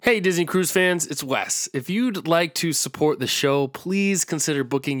Hey, Disney Cruise fans, it's Wes. If you'd like to support the show, please consider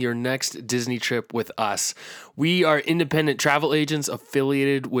booking your next Disney trip with us. We are independent travel agents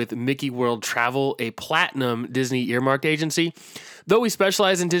affiliated with Mickey World Travel, a platinum Disney earmarked agency. Though we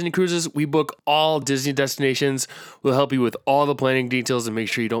specialize in Disney cruises, we book all Disney destinations. We'll help you with all the planning details and make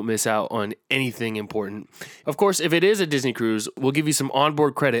sure you don't miss out on anything important. Of course, if it is a Disney cruise, we'll give you some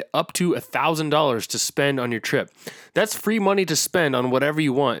onboard credit up to $1,000 to spend on your trip. That's free money to spend on whatever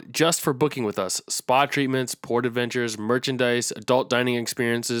you want just for booking with us. Spa treatments, port adventures, merchandise, adult dining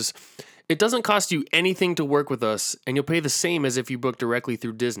experiences. It doesn't cost you anything to work with us, and you'll pay the same as if you book directly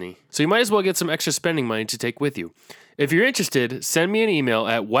through Disney. So you might as well get some extra spending money to take with you. If you're interested, send me an email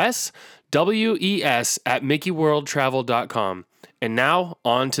at wes@mickeyworldtravel.com. And now,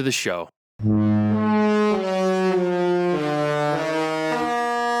 on to the show.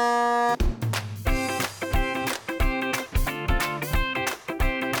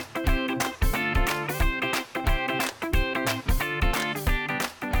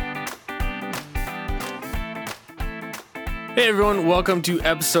 Hey everyone, welcome to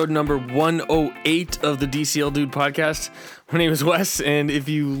episode number 108 of the DCL Dude podcast. My name is Wes, and if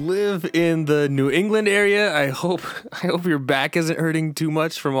you live in the New England area, I hope your back isn't hurting too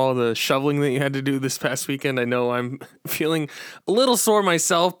much from all the shoveling that you had to do this past weekend. I know I'm feeling a little sore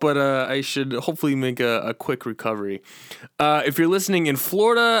myself, but I should hopefully make a quick recovery. If you're listening in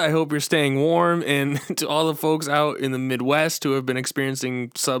Florida, I hope you're staying warm, and to all the folks out in the Midwest who have been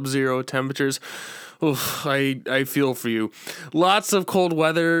experiencing sub-zero temperatures, oof, I feel for you. Lots of cold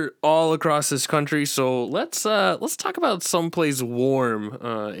weather all across this country, so let's talk about someplace warm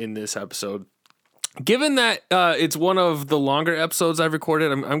in this episode. Given that it's one of the longer episodes I've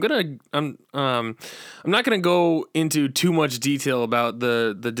recorded, I'm not gonna go into too much detail about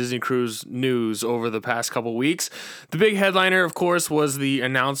the Disney Cruise news over the past couple weeks. The big headliner, of course, was the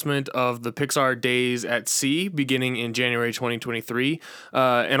announcement of the Pixar Days at Sea beginning in January 2023,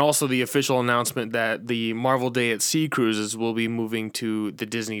 and also the official announcement that the Marvel Day at Sea cruises will be moving to the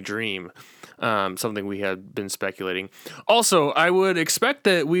Disney Dream. Something we had been speculating. Also, I would expect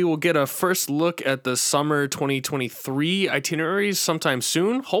that we will get a first look at the summer 2023 itineraries sometime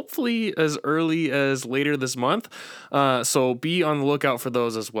soon, hopefully as early as later this month. So be on the lookout for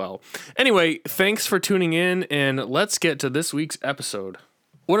those as well. Anyway, thanks for tuning in, and let's get to this week's episode.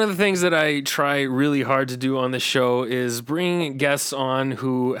 One of the things that I try really hard to do on the show is bring guests on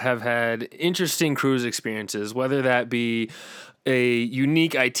who have had interesting cruise experiences, whether that be a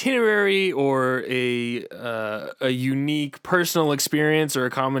unique itinerary or a unique personal experience or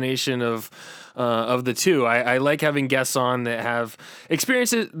a combination of the two. I like having guests on that have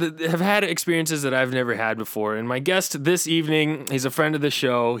had experiences that I've never had before. And my guest this evening, he's a friend of the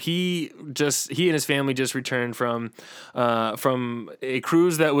show. He and his family just returned from a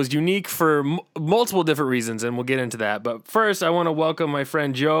cruise that was unique for multiple different reasons, and we'll get into that. But first, I want to welcome my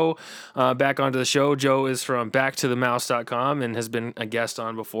friend Joe back onto the show. Joe is from backtothemouse.com and has been a guest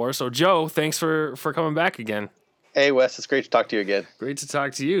on before. So Joe, thanks for coming back again. Hey Wes, it's great to talk to you again. Great to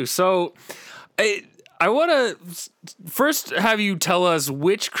talk to you. So I want to first have you tell us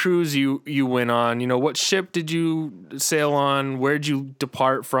which cruise you went on. You know, what ship did you sail on? Where did you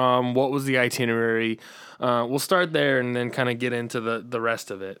depart from? What was the itinerary? We'll start there and then kind of get into the rest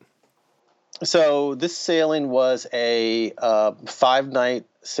of it. So this sailing was a 5-night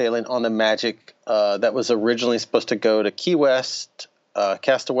sailing on the Magic that was originally supposed to go to Key West,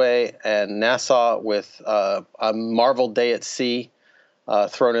 Castaway, and Nassau, with a Marvel Day at Sea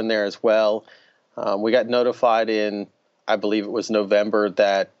thrown in there as well. We got notified in, I believe it was November,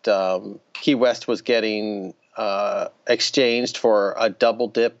 that Key West was getting exchanged for a double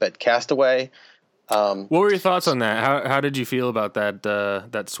dip at Castaway. What were your thoughts on that? How did you feel about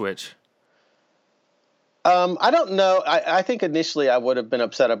that switch? I don't know. I think initially I would have been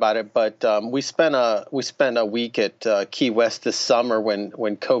upset about it, but we spent a week at Key West this summer when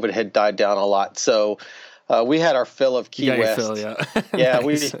COVID had died down a lot. So we had our fill of Key West. Fill, yeah. Yeah,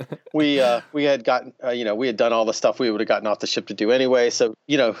 Nice. we had gotten we had done all the stuff we would have gotten off the ship to do anyway. So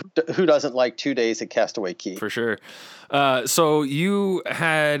who doesn't like 2 days at Castaway Key? For sure. So you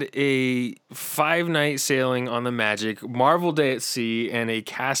had a 5-night sailing on the Magic, Marvel Day at Sea, and a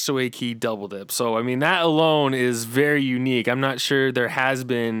Castaway Key double dip. So, I mean, that alone is very unique. I'm not sure there has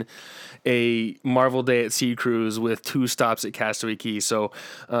been a Marvel Day at Sea cruise with 2 stops at Castaway Key. So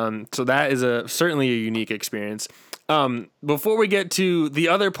that is certainly a unique experience. Before we get to the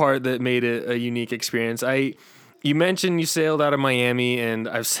other part that made it a unique experience, you mentioned you sailed out of Miami, and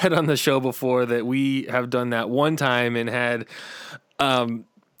I've said on the show before that we have done that one time and had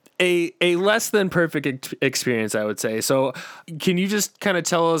a less than perfect experience, I would say. So, can you just kind of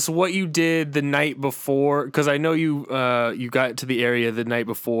tell us what you did the night before? Because I know you got to the area the night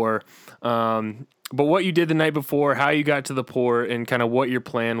before, but what you did the night before, how you got to the port, and kind of what your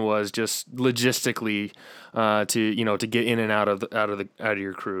plan was, just logistically, to get in and out of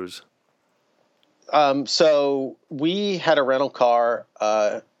your cruise. So we had a rental car.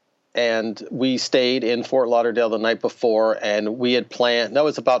 And we stayed in Fort Lauderdale the night before, and we had planned, that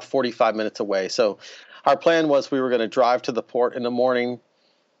was about 45 minutes away. So our plan was we were going to drive to the port in the morning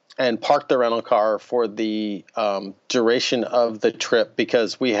and park the rental car for the duration of the trip,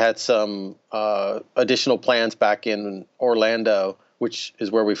 because we had some additional plans back in Orlando, which is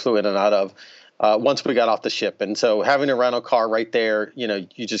where we flew in and out of, once we got off the ship. And so having a rental car right there,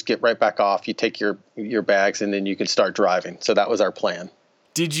 you just get right back off, you take your bags, and then you can start driving. So that was our plan.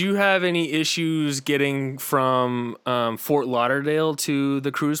 Did you have any issues getting from Fort Lauderdale to the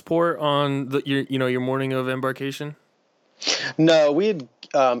cruise port on your morning of embarkation? No, we had.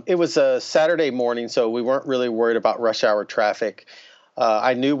 It was a Saturday morning, so we weren't really worried about rush hour traffic.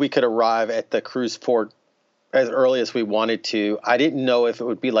 I knew we could arrive at the cruise port as early as we wanted to. I didn't know if it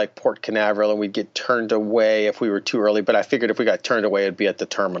would be like Port Canaveral and we'd get turned away if we were too early, but I figured if we got turned away, it'd be at the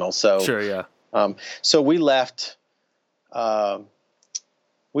terminal. So sure, yeah. So we left.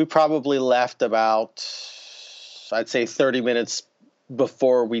 We probably left about, I'd say, 30 minutes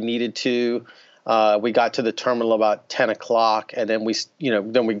before we needed to. We got to the terminal about 10 o'clock, and then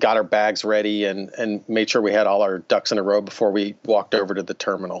we got our bags ready and made sure we had all our ducks in a row before we walked over to the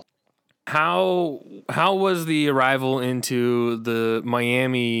terminal. How was the arrival into the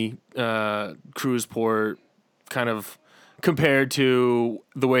Miami cruise port kind of compared to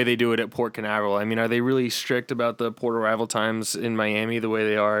the way they do it at Port Canaveral? I mean, are they really strict about the port arrival times in Miami the way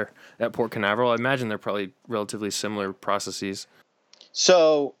they are at Port Canaveral? I imagine they're probably relatively similar processes.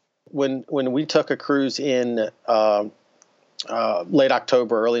 So when we took a cruise in late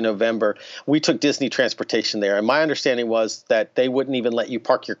October, early November, we took Disney transportation there. And my understanding was that they wouldn't even let you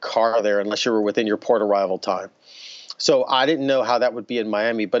park your car there unless you were within your port arrival time. So I didn't know how that would be in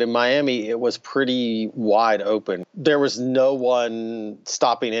Miami, but in Miami, it was pretty wide open. There was no one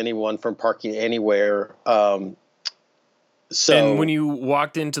stopping anyone from parking anywhere. And when you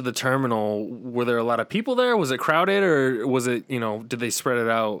walked into the terminal, were there a lot of people there? Was it crowded, or was it, did they spread it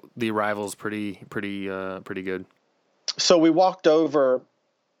out? The arrivals pretty good. So we walked over,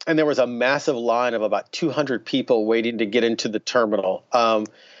 and there was a massive line of about 200 people waiting to get into the terminal.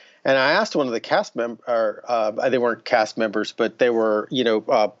 And I asked one of the cast members, they weren't cast members, but they were,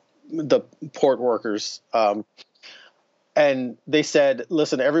 the port workers. And they said,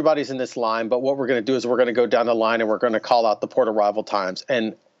 listen, everybody's in this line, but what we're going to do is we're going to go down the line and we're going to call out the port arrival times.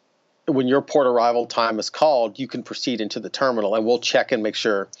 And when your port arrival time is called, you can proceed into the terminal, and we'll check and make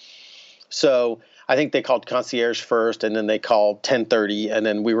sure. So I think they called concierge first, and then they called 1030, and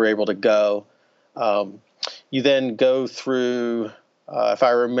then we were able to go. You then go through... if I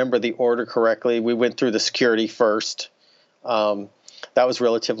remember the order correctly, we went through the security first. That was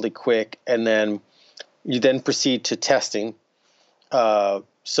relatively quick, and then you then proceed to testing.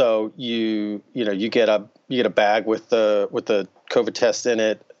 So you get a bag with the COVID test in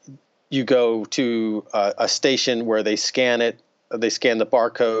it. You go to a station where they scan it. They scan the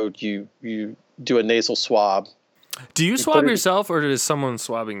barcode. You do a nasal swab. Do you swab yourself, or is someone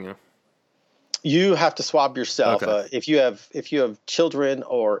swabbing you? You have to swab yourself. Okay. If you have children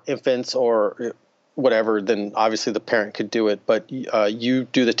or infants or whatever, then obviously the parent could do it. But you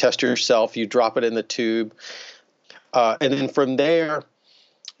do the test yourself. You drop it in the tube, and then from there,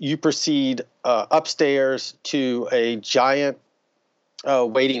 you proceed upstairs to a giant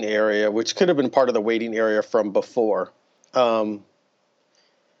waiting area, which could have been part of the waiting area from before.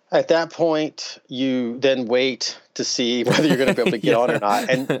 At that point, you then wait to see whether you're going to be able to get on or not.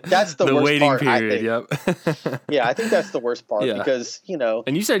 And that's the worst waiting part, period, I think. Yep. Yeah, I think that's the worst part because,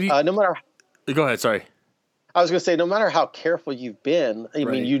 And you said no matter... Go ahead, sorry. I was going to say, no matter how careful you've been, I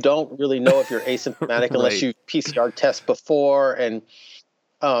mean, you don't really know if you're asymptomatic unless you PCR test before. And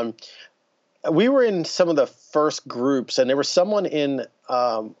we were in some of the first groups, and there was someone in,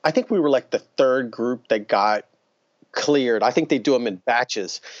 I think we were like the third group that got cleared. I think they do them in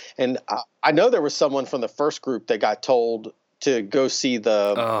batches. And I know there was someone from the first group that got told to go see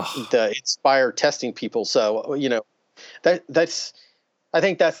the Inspire testing people. So, I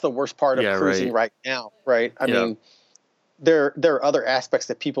think that's the worst part of cruising right now, right? I mean, there are other aspects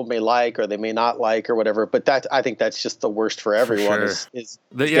that people may like or they may not like or whatever, but I think that's just the worst for For everyone sure. is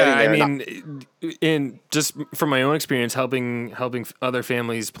Yeah, getting there. I mean, in just from my own experience, helping other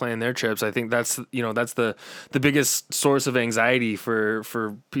families plan their trips, I think that's the biggest source of anxiety for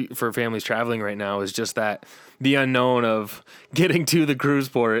families traveling right now is just that the unknown of getting to the cruise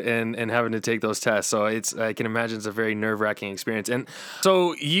port and having to take those tests. So I can imagine it's a very nerve-wracking experience. And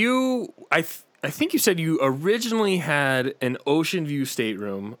so I think you said you originally had an ocean view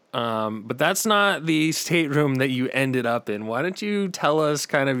stateroom, but that's not the stateroom that you ended up in. Why don't you tell us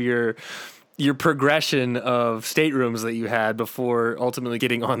kind of your progression of staterooms that you had before ultimately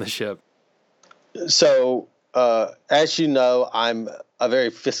getting on the ship? So, as you know, I'm a very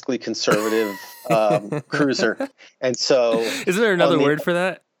fiscally conservative cruiser, and so Isn't there another word for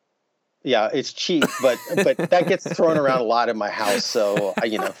that? yeah, it's cheap, but that gets thrown around a lot in my house. So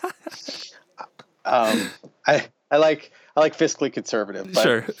I like fiscally conservative, but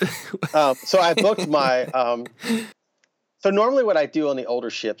Sure. so I booked my so normally what I do on the older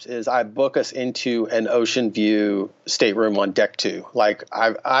ships is I book us into an ocean view stateroom on deck 2. Like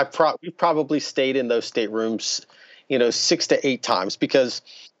we've probably stayed in those staterooms, 6 to 8 times, because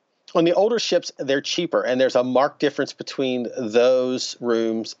on the older ships they're cheaper, and there's a marked difference between those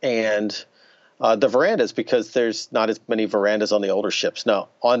rooms and the verandas, because there's not as many verandas on the older ships. No,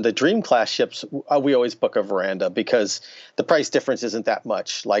 on the Dream class ships, we always book a veranda because the price difference isn't that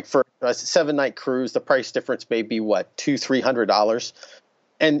much. Like for a 7-night cruise, the price difference may be what, $200-$300,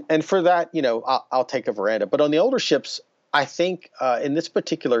 and for that, I'll take a veranda. But on the older ships, I think in this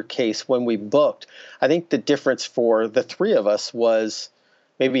particular case, when we booked, I think the difference for the 3 of us was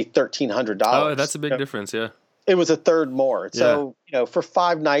maybe $1,300. Oh, that's a big difference. Yeah. It was a third more. Yeah. So, for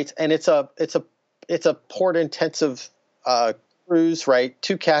 5 nights, and it's a port intensive cruise, right?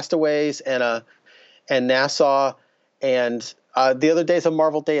 2 Castaways and Nassau, and the other day's a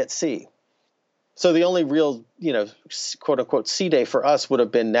Marvel Day at sea. So the only real, quote unquote sea day for us would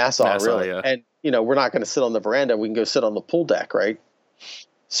have been Nassau, really. Yeah. And we're not going to sit on the veranda. We can go sit on the pool deck, right?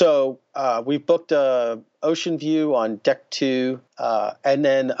 So we booked a ocean view on deck 2, and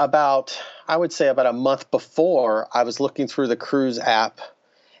then I would say about a month before, I was looking through the cruise app,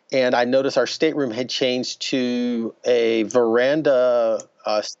 and I noticed our stateroom had changed to a veranda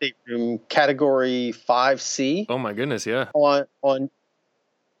stateroom category 5C. Oh my goodness, yeah. On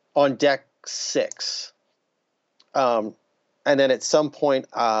deck 6. And then at some point,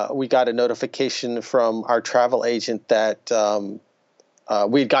 we got a notification from our travel agent that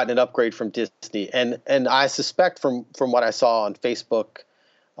we had gotten an upgrade from Disney, and I suspect from what I saw on Facebook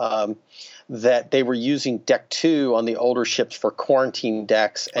that they were using deck 2 on the older ships for quarantine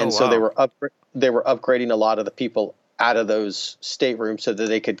decks, and so they were upgrading a lot of the people out of those staterooms so that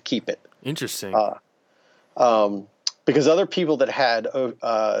they could keep it. Interesting. Because other people that had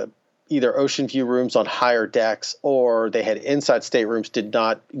either ocean view rooms on higher decks or they had inside staterooms did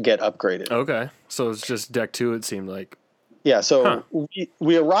not get upgraded. Okay, so it's just deck 2. It seemed like. Yeah, so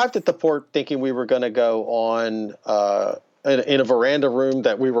we arrived at the port thinking we were going to go on in a veranda room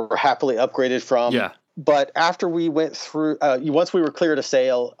that we were happily upgraded from. Yeah. But after we went through, once we were clear to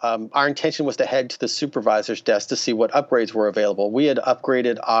sail, our intention was to head to the supervisor's desk to see what upgrades were available. We had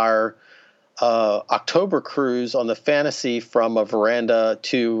upgraded our October cruise on the Fantasy from a veranda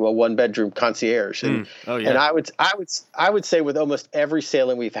to a 1-bedroom concierge. And, and I would say with almost every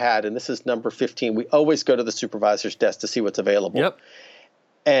sailing we've had, and this is number 15, we always go to the supervisor's desk to see what's available. Yep.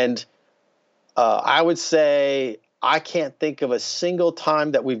 And I would say I can't think of a single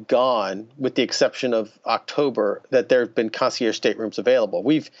time that we've gone, with the exception of October, that there have been concierge staterooms available.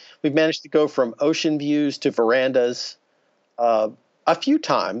 We've managed to go from ocean views to verandas a few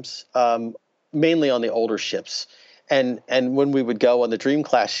times, mainly on the older ships. And when we would go on the Dream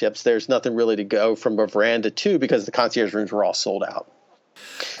class ships, there's nothing really to go from a veranda to, because the concierge rooms were all sold out.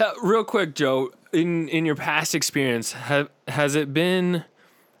 Real quick, Joe, in your past experience, has it been,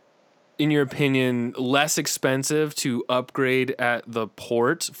 in your opinion, less expensive to upgrade at the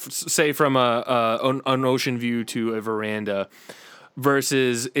port, say from an ocean view to a veranda,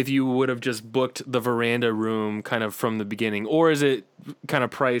 versus if you would have just booked the veranda room kind of from the beginning? Or is it kind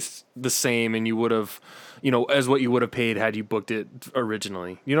of priced the same and you would have, as what you would have paid had you booked it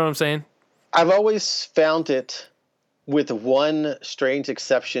originally? You know what I'm saying? I've always found it, with one strange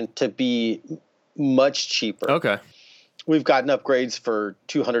exception, to be much cheaper. Okay. We've gotten upgrades for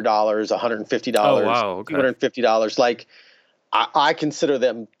 $200, $150, oh, wow. Okay. $250. Like, I consider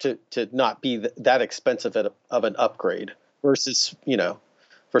them to not be that expensive of an upgrade versus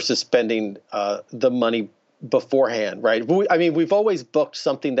spending the money beforehand, right? I mean, we've always booked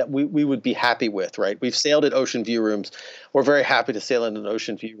something that we would be happy with, right? We've sailed at ocean view rooms. We're very happy to sail in an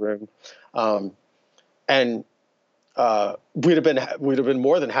ocean view room, and we'd have been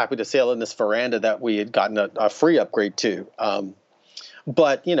more than happy to sail in this veranda that we had gotten a free upgrade to.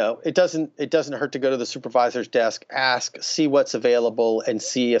 But it doesn't hurt to go to the supervisor's desk, ask, see what's available, and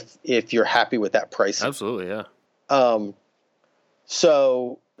see if you're happy with that pricing. Absolutely, yeah.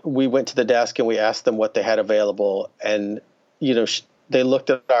 So we went to the desk and we asked them what they had available, and they looked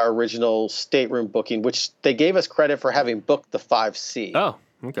at our original stateroom booking, which they gave us credit for having booked the 5C. Oh,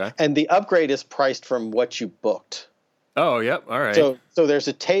 okay. And the upgrade is priced from what you booked. Oh, yep. All right. So there's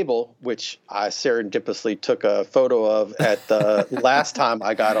a table, which I serendipitously took a photo of at the last time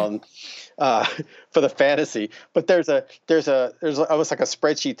I got on for the fantasy. But there's almost like a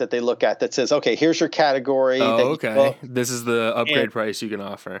spreadsheet that they look at that says, okay, here's your category. Oh, okay. This is the upgrade price you can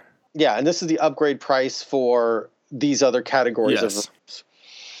offer. Yeah, and this is the upgrade price for these other categories of rooms.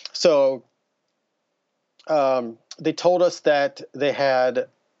 So they told us that they had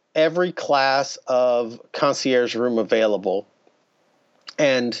every class of concierge room available.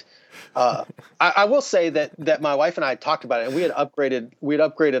 And I will say that my wife and I had talked about it, and we had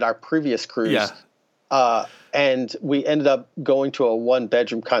upgraded our previous cruise. Yeah. And we ended up going to a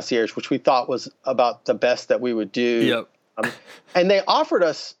 1-bedroom concierge, which we thought was about the best that we would do. Yep. And they offered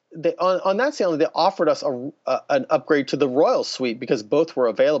us on that sailing, they offered us an upgrade to the Royal Suite because both were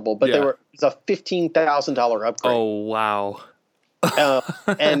available, but it was a $15,000 upgrade. Oh, wow.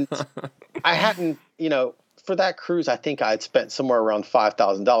 And I hadn't, for that cruise, I think I had spent somewhere around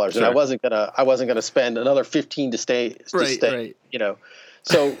 $5,000, and I wasn't gonna spend another 15 to stay. Right.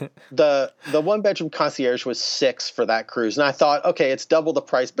 So the 1-bedroom concierge was $6 for that cruise, and I thought, okay, it's double the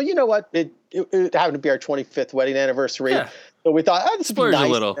price. But you know what? It happened to be our 25th wedding anniversary, so we thought, this would be nice,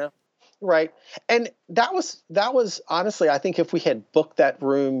 a little. Right? And that was honestly, I think if we had booked that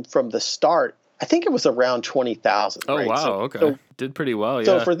room from the start, I think it was around 20,000. Oh, right? wow. So, okay. Did pretty well. Yeah.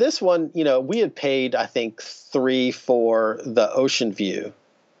 So for this one, we had paid, I think, $3 for the ocean view.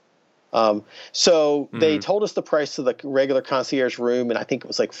 So they told us the price of the regular concierge room, and I think it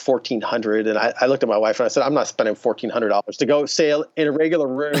was like $1,400. And I looked at my wife and I said, I'm not spending $1,400 to go sail in a regular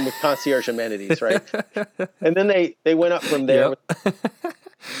room with concierge amenities, right? And then they went up from there. Yep.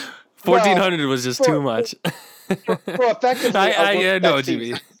 1,400 was just too much. For effectively, I know what you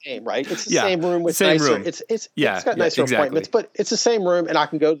mean. Same, right? It's the same room with same nicer. Room. It's got nicer appointments, but it's the same room, and I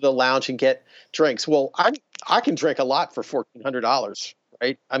can go to the lounge and get drinks. Well, I can drink a lot for $1,400,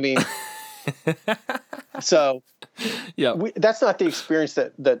 right? I mean, so that's not the experience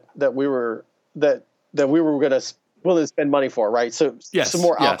that we were going to willing to spend money for, right? So some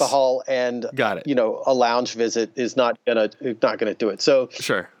more alcohol and a lounge visit is not gonna do it. So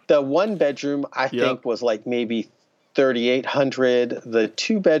the 1-bedroom I think was like maybe $3,800. The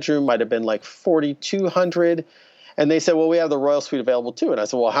 2-bedroom might have been like $4,200. And they said, well, we have the Royal Suite available too. And I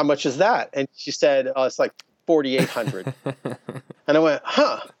said, well, how much is that? And she said, it's like $4,800. And I went,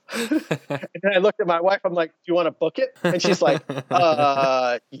 huh? And then I looked at my wife. I'm like, do you want to book it? And she's like,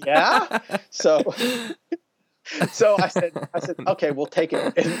 yeah. So I said, okay, we'll take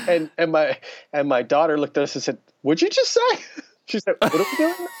it. And my daughter looked at us and said, what'd you just say? She said, what are we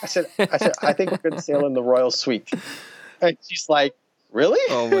doing? I said, I think we're going to sail in the Royal Suite. And she's like, really?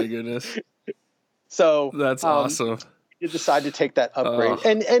 Oh my goodness. So that's awesome. You decide to take that upgrade,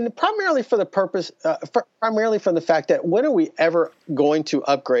 and primarily for the purpose, primarily from the fact that when are we ever going to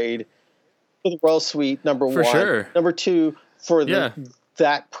upgrade to the Royal Suite? Number one, sure. Number two, for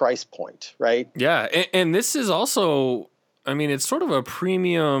that price point, right? Yeah, and this is also, I mean, it's sort of a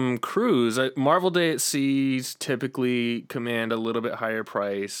premium cruise. Marvel Day at Sea typically command a little bit higher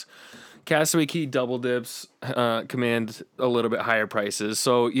price. Castaway Key double dips command a little bit higher prices.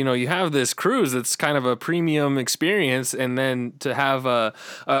 So, you have this cruise that's kind of a premium experience, and then to have a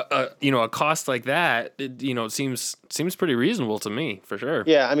cost like that, it seems pretty reasonable to me, for sure.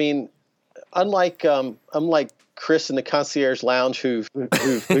 Yeah, I mean, unlike Chris in the concierge lounge, who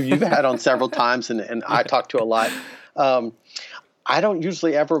you've had on several times, and I talk to a lot. I don't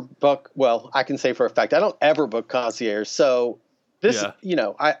usually ever book. Well, I can say for a fact I don't ever book concierge. So this,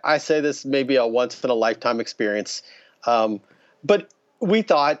 I say this may be a once in a lifetime experience. But we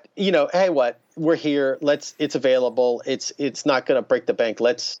thought, hey, what, we're here. It's available. It's not going to break the bank.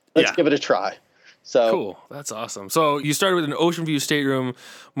 Let's give it a try. So cool. That's awesome. So you started with an ocean view stateroom,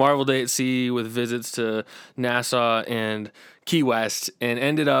 Marvel Day at Sea with visits to Nassau and Key West, and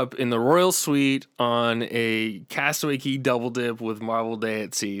ended up in the Royal Suite on a Castaway Key double dip with Marvel Day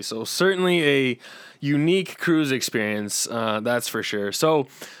at Sea. So certainly a unique cruise experience, that's for sure. So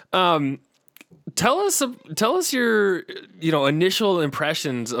Tell us your initial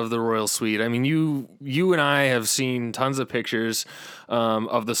impressions of the Royal Suite. I mean, you and I have seen tons of pictures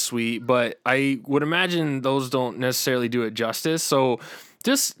of the suite, but I would imagine those don't necessarily do it justice. So,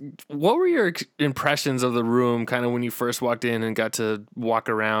 just what were your impressions of the room, kind of when you first walked in and got to walk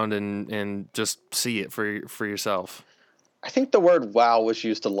around and just see it for yourself? I think the word "wow" was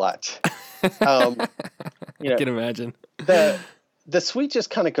used a lot. Um, I can imagine. the suite just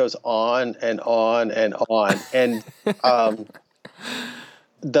kind of goes on and on and on, and um,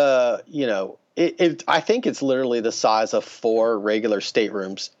 I think it's literally the size of 4 regular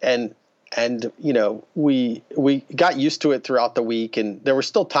staterooms, and we got used to it throughout the week, and there were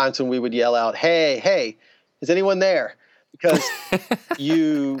still times when we would yell out, hey, is anyone there? Because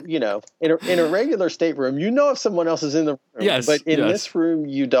in a regular stateroom, if someone else is in the room, Yes, but in yes. this room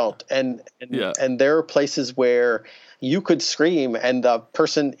you don't, and Yeah. and there are places where you could scream and the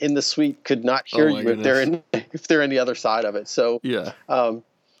person in the suite could not hear Oh my you if they're goodness. if they're on the other side of it. So Yeah.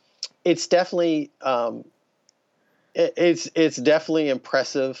 it's definitely it's definitely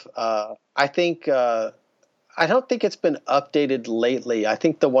impressive. I think I don't think it's been updated lately. I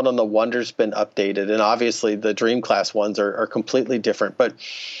think the one on the Wonder's been updated, and obviously the Dream Class ones are completely different. But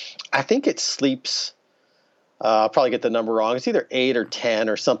I think it sleeps. I'll probably get the number wrong. It's either 8 or 10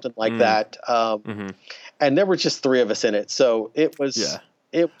 or something like that. And there were just 3 of us in it, so it was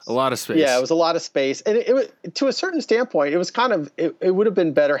a lot of space. Yeah, it was a lot of space, and it was, to a certain standpoint, it was kind of it would have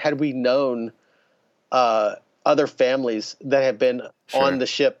been better had we known other families that had been on the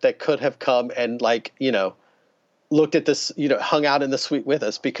ship that could have come and looked at this, hung out in the suite with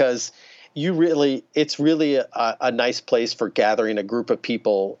us, because it's really a nice place for gathering a group of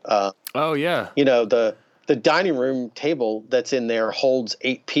people. Oh yeah. The dining room table that's in there holds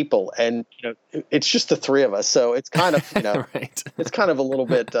 8 people, and it's just the 3 of us. So it's kind of right. It's kind of a little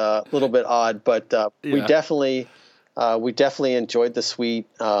bit odd, but we definitely enjoyed the suite.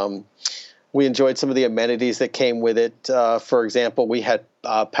 We enjoyed some of the amenities that came with it. For example, we had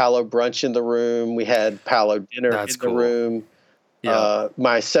Palo brunch in the room. We had Palo dinner the room. Yeah.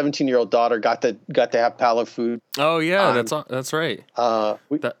 My 17-year-old daughter got to have Palo food. Oh yeah, that's right.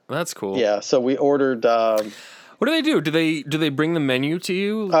 That's cool. Yeah, so we ordered. What do they do? Do they bring the menu to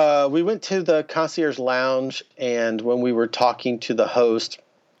you? We went to the concierge lounge, and when we were talking to the host,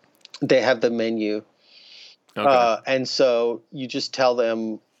 they have the menu. Okay. And so you just tell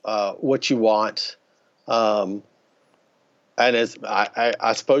them what you want. And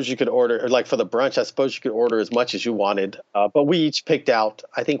I suppose you could order, like for the brunch, I suppose you could order as much as you wanted. But I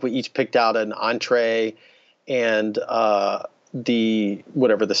think we each picked out an entree and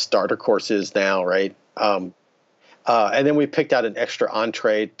whatever the starter course is now, right? And then we picked out an extra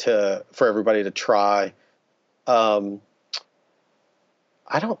entree for everybody to try. I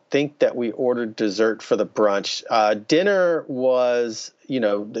don't think that we ordered dessert for the brunch. Dinner was,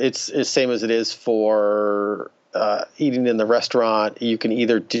 it's the same as it is for eating in the restaurant. You can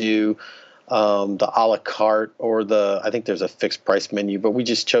either do the a la carte or I think there's a fixed price menu, but we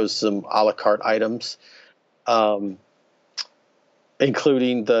just chose some a la carte items,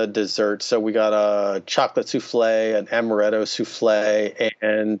 including the dessert. So we got a chocolate souffle, an amaretto souffle,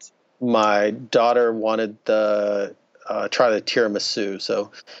 and my daughter wanted try the tiramisu.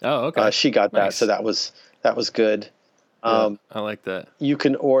 So she got that. So that was good. I like that. You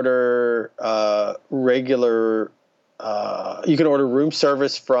can order regular. You can order room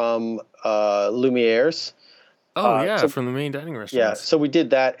service from Lumiere's. Oh from the main dining restaurant. Yeah, so we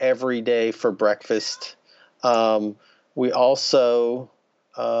did that every day for breakfast. We also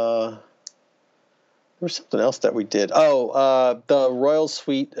there was something else that we did. The Royal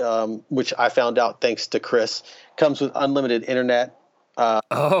Suite, which I found out thanks to Chris, comes with unlimited internet.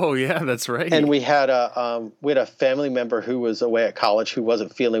 Oh yeah, that's right. And we had a family member who was away at college who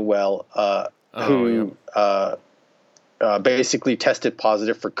wasn't feeling well, who basically tested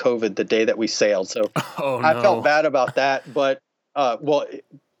positive for COVID the day that we sailed. So I felt bad about that, but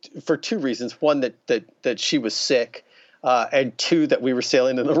for 2 reasons: one, that she was sick, and 2, that we were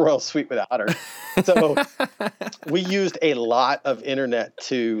sailing in the Royal Suite without her. So we used a lot of internet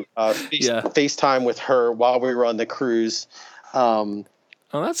to FaceTime with her while we were on the cruise.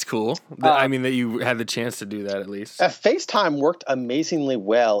 Oh, that's cool. I mean, that you had the chance to do that at least. FaceTime worked amazingly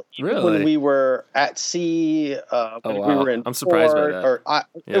well. Really? When we were at sea, we were in I'm surprised by that.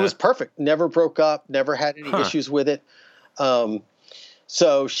 It was perfect. Never broke up. Never had any issues with it.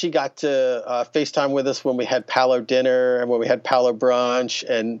 So she got to FaceTime with us when we had Palo dinner and when we had Palo brunch,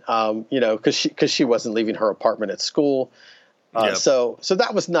 and because she wasn't leaving her apartment at school. So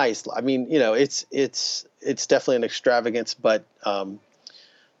that was nice. I mean, it's definitely an extravagance, but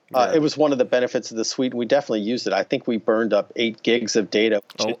It was one of the benefits of the suite, and we definitely used it. I think we burned up 8 gigs of data.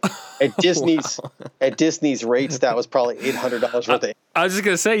 Oh, At Disney's wow. at Disney's rates, that was probably $800 worth of. I was just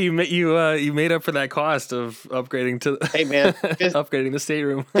gonna say you made up for that cost of upgrading to Hey man, upgrading the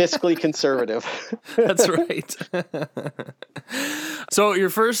stateroom. fiscally conservative. That's right. So your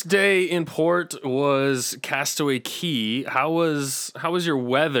first day in port was Castaway Cay. How was your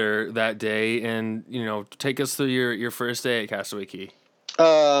weather that day? And take us through your first day at Castaway Cay.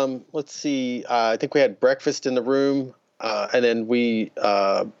 Let's see. I think we had breakfast in the room, and then we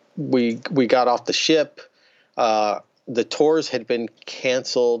got off the ship. The tours had been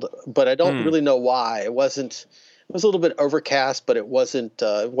canceled, but I don't really know why. It was a little bit overcast, but it wasn't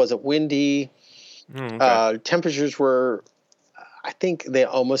windy. Okay. Temperatures were, I think they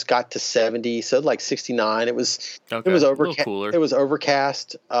almost got to 70, so like 69. It was Okay. it was A little overcast. cooler. It was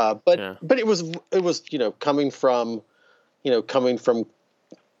overcast, but it was coming from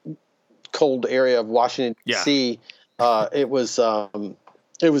cold area of Washington D.C. It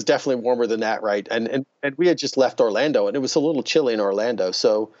was definitely warmer than that, right? And we had just left Orlando, and it was a little chilly in Orlando,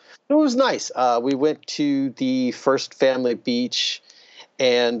 so it was nice. We went to the First Family Beach,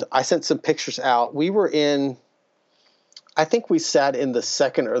 and I sent some pictures out. I think we sat in the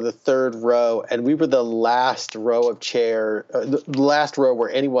second or the third row, and we were the last row of the last row where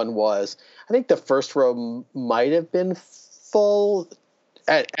anyone was. I think the first row might have been full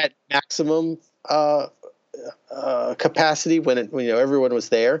at maximum capacity when everyone was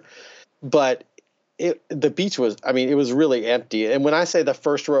there, but the beach was, it was really empty. And when I say the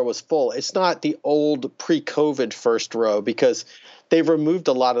first row was full, it's not the old pre-COVID first row, because they've removed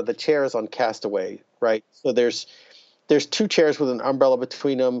a lot of the chairs on Castaway, right? So there's 2 chairs with an umbrella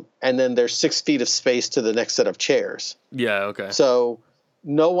between them, and then there's 6 feet of space to the next set of chairs. Yeah. Okay. So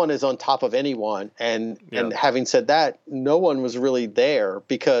no one is on top of anyone. And having said that, no one was really there,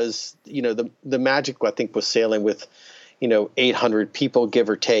 because, the Magic, I think, was sailing with, 800 people, give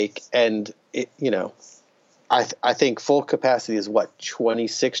or take. And, I think full capacity is what,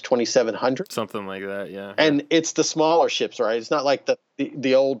 2,700? Something like that. Yeah. And it's the smaller ships, right? It's not like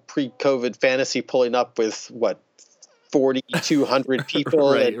the old pre-COVID Fantasy pulling up with what, 4,200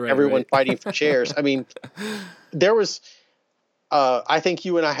 people and everyone fighting for chairs. There was, I think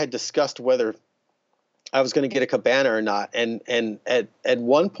you and I had discussed whether I was going to get a cabana or not. And at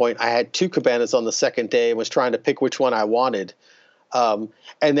one point I had 2 cabanas on the second day and was trying to pick which one I wanted. And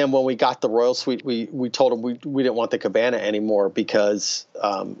then when we got the Royal Suite, we told them we didn't want the cabana anymore, because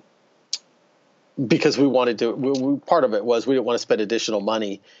we wanted to, part of it was we didn't want to spend additional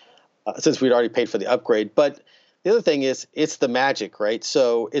money, since we'd already paid for the upgrade. But the other thing is, it's the Magic, right?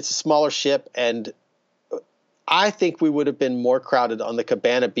 So it's a smaller ship, and I think we would have been more crowded on the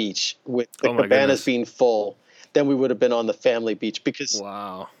Cabana Beach with the cabanas being full than we would have been on the Family Beach, because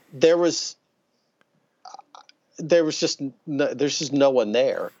there's just no one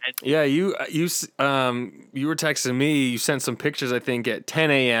there. Yeah, you were texting me. You sent some pictures, I think, at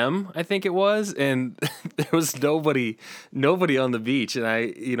 10 a.m. I think it was, and there was nobody on the beach, and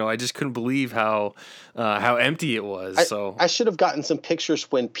I just couldn't believe how empty it was. I should have gotten some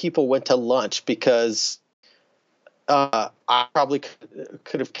pictures when people went to lunch, because I probably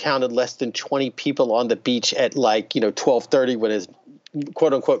could have counted less than 20 people on the beach at 12:30, when it's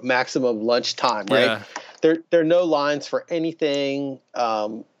quote unquote maximum lunchtime, right? Yeah. There are no lines for anything.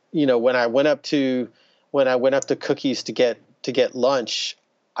 When I went up to Cookies to get lunch,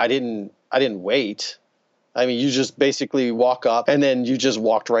 I didn't wait. You just basically walk up, and then you just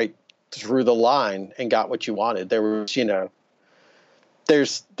walked right through the line and got what you wanted. There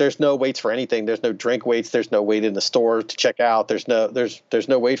was, there's no waits for anything. There's no drink waits. There's no wait in the store to check out. There's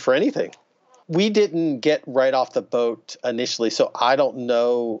no wait for anything. We didn't get right off the boat initially, so I don't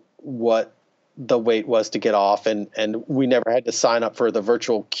know what the wait was to get off, and we never had to sign up for the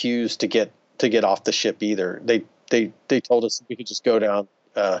virtual queues to get off the ship either. They told us we could just go down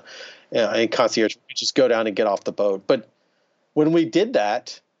in concierge, we could just go down and get off the boat. But when we did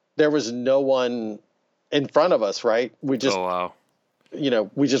that, there was no one in front of us, right? We just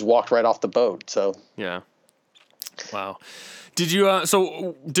we just walked right off the boat. So yeah. Wow. Did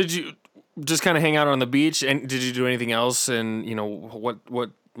you just kind of hang out on the beach, and did you do anything else? And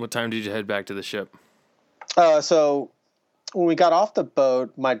what time did you head back to the ship? So when we got off the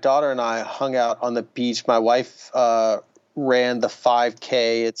boat, my daughter and I hung out on the beach. My wife ran the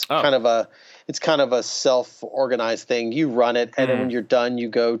 5K. It's kind of a self-organized thing. You run it, and then when you're done, you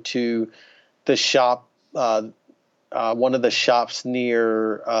go to the shop, one of the shops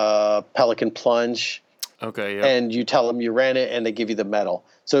near Pelican Plunge. Okay, yeah. And you tell them you ran it, and they give you the medal.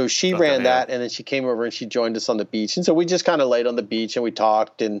 So she ran that, and then she came over and she joined us on the beach. And so we just kind of laid on the beach and we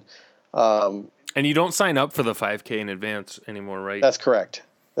talked. And you don't sign up for the 5K in advance anymore, right? That's correct.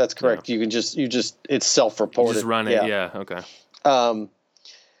 That's correct. Yeah. It's self-reported. You just run it. Yeah. Okay.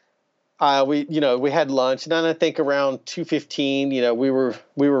 We had lunch, and then I think around 2:15,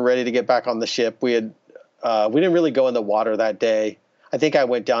 we were ready to get back on the ship. We didn't really go in the water that day. I think I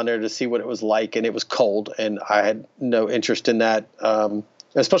went down there to see what it was like, and it was cold, and I had no interest in that,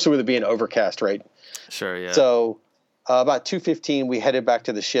 especially with it being overcast, right? Sure, yeah. So about 2:15, we headed back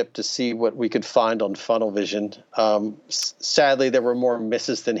to the ship to see what we could find on funnel vision. Sadly, there were more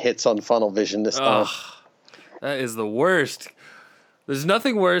misses than hits on funnel vision this time. That is the worst. There's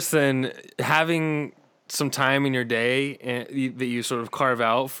nothing worse than having some time in your day that you sort of carve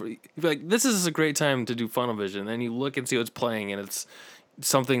out for. You'd be like, this is a great time to do funnel vision. And then you look and see what's playing, and it's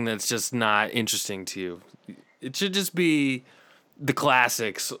something that's just not interesting to you. It should just be the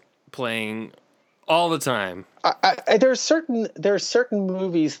classics playing all the time. There are certain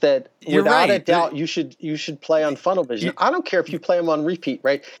movies that, without a doubt, you should play on funnel vision. I don't care if you play them on repeat,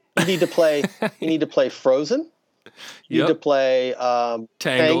 right? You need to play Frozen. You need to play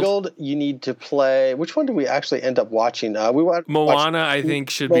Tangled. You need to play. Which one did we actually end up watching? We watched Moana. I think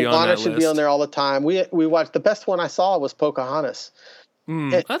should be on that list. Moana should be on there all the time. We watched. The best one I saw was Pocahontas.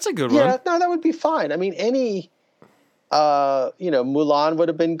 That's a good one. Yeah, no, that would be fine. I mean, any. Mulan would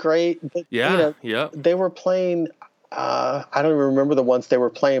have been great. But, they were playing. I don't even remember the ones they were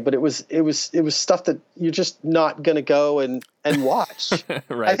playing, but it was stuff that you're just not going to go and watch.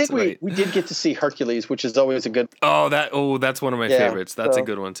 Right. I think we did get to see Hercules, which is always a good. That's one of my favorites. That's a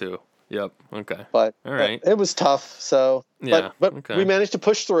good one too. Yep. Okay. But all right, it was tough. So yeah, but okay. We managed to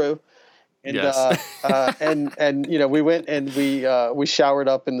push through. And yes. and we went and we showered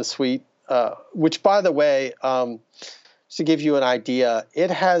up in the suite, which, by the way, to give you an idea, it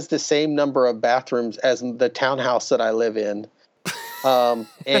has the same number of bathrooms as the townhouse that I live in. And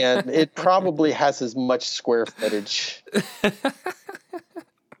it probably has as much square footage.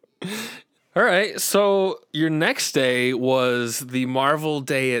 All right. So your next day was the Marvel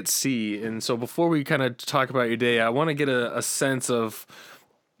Day at Sea. And so before we kind of talk about your day, I want to get a sense of,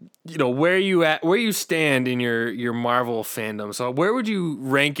 where you stand in your Marvel fandom. So where would you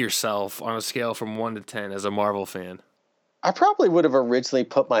rank yourself on a scale from 1 to 10 as a Marvel fan? I probably would have originally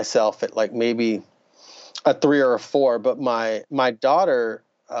put myself at like maybe a 3 or a 4, but my daughter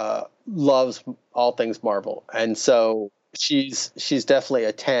loves all things Marvel, and so she's definitely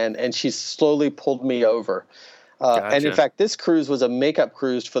a 10, and she's slowly pulled me over. Gotcha. And in fact, this cruise was a makeup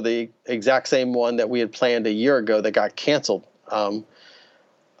cruise for the exact same one that we had planned a year ago that got canceled.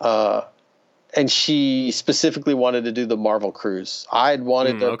 And she specifically wanted to do the Marvel cruise. I had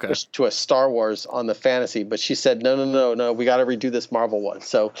wanted to push to a Star Wars on the fantasy, but she said, no, we got to redo this Marvel one.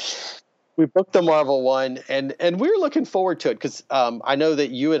 So we booked the Marvel one, and we were looking forward to it because I know that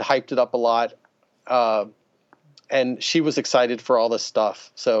you had hyped it up a lot, and she was excited for all this stuff.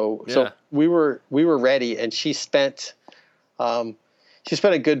 So we were ready, and she spent a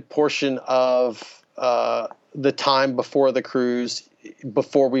good portion of the time before the cruise,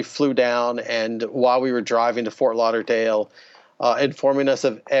 before we flew down, and while we were driving to Fort Lauderdale, informing us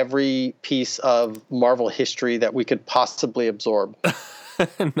of every piece of Marvel history that we could possibly absorb.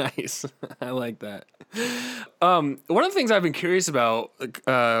 Nice. I like that. One of the things I've been curious about,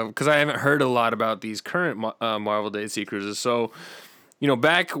 because I haven't heard a lot about these current Marvel Day at Sea cruises. So,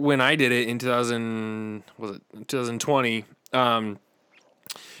 back when I did it in 2020,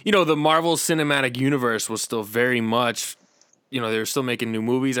 the Marvel Cinematic Universe was still very much, they were still making new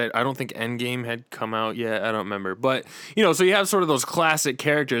movies. I don't think Endgame had come out yet. I don't remember. But, so you have sort of those classic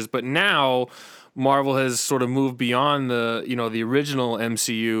characters. But now Marvel has sort of moved beyond the, the original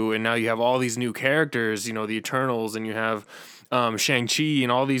MCU. And now you have all these new characters, the Eternals, and you have Shang-Chi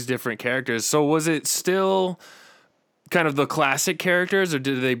and all these different characters. So was it still kind of the classic characters, or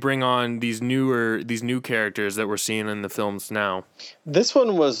did they bring on these new characters that we're seeing in the films now? This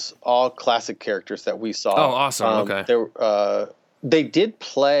one was all classic characters that we saw. Oh, awesome. Okay. They did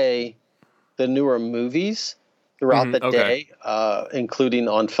play the newer movies throughout the day, including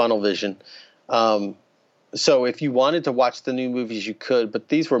on Funnel Vision. So if you wanted to watch the new movies, you could, but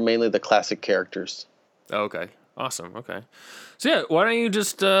these were mainly the classic characters. Okay. Awesome. Okay. So yeah, why don't you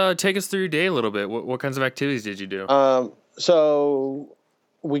just take us through your day a little bit? What kinds of activities did you do? So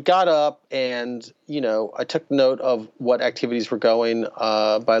we got up, and I took note of what activities were going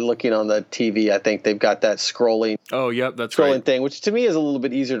by looking on the TV. I think they've got that scrolling. Oh, yep, that's scrolling right. thing, which to me is a little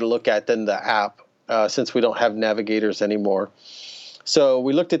bit easier to look at than the app, since we don't have navigators anymore. So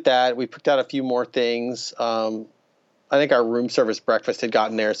we looked at that. We picked out a few more things. I think our room service breakfast had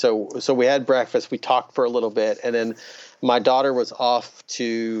gotten there. So we had breakfast. We talked for a little bit, and then my daughter was off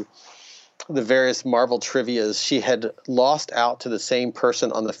to the various Marvel trivias. She had lost out to the same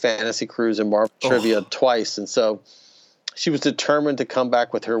person on the fantasy cruise in Marvel trivia twice, and so she was determined to come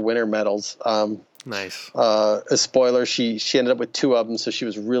back with her winter medals. Nice. A spoiler: she ended up with 2 of them, so she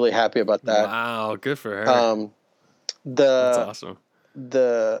was really happy about that. Wow, good for her. That's awesome.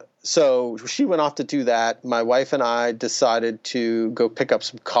 So she went off to do that. My wife and I decided to go pick up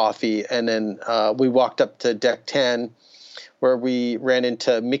some coffee, and then we walked up to deck 10, where we ran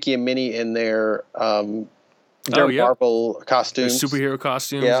into Mickey and Minnie in their Marvel costumes. Their superhero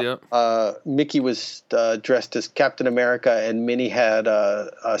costumes, Mickey was dressed as Captain America, and Minnie had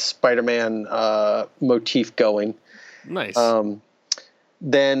a Spider-Man motif going. Nice.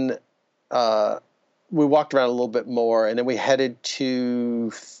 Then we walked around a little bit more, and then we headed to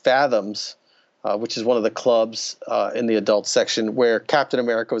Fathoms, which is one of the clubs in the adult section, where Captain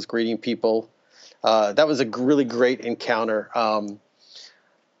America was greeting people. That was a really great encounter.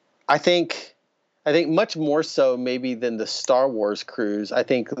 I think much more so maybe than the Star Wars cruise. I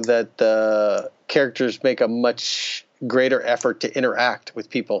think that the characters make a much greater effort to interact with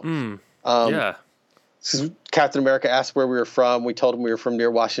people. Yeah. Captain America asked where we were from. We told him we were from near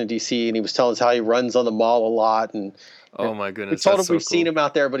Washington, D.C., and he was telling us how he runs on the mall a lot. And oh, my goodness. We told him we've seen him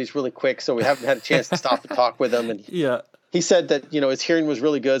out there, but he's really quick, so we haven't had a chance to stop and talk with him. And he said that, his hearing was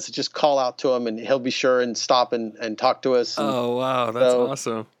really good, so just call out to him, and he'll be sure and stop and talk to us. And oh, wow. That's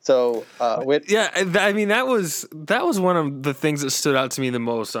awesome. So, I mean, that was one of the things that stood out to me the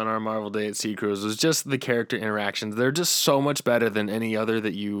most on our Marvel Day at Sea Cruise was just the character interactions. They're just so much better than any other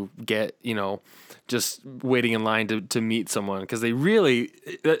that you get, just waiting in line to meet someone, because they really,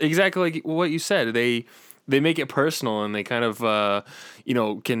 exactly like what you said, they make it personal, and they kind of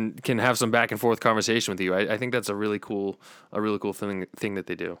can have some back and forth conversation with you. I think that's a really cool thing that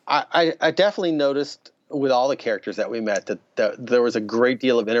they do. I definitely noticed with all the characters that we met that there was a great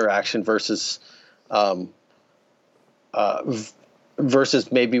deal of interaction versus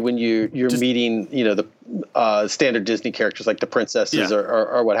maybe when you're just meeting the standard Disney characters like the princesses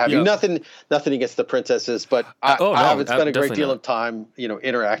or what have you. Nothing against the princesses, but I haven't spent a great deal of time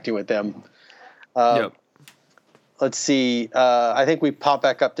interacting with them. Let's see. I think we popped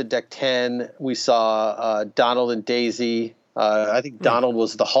back up to deck 10. We saw Donald and Daisy. I think Donald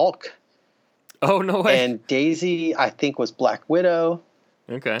was the Hulk. Oh, no way. And Daisy, I think, was Black Widow.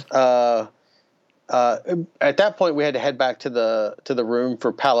 Okay. At that point, we had to head back to the room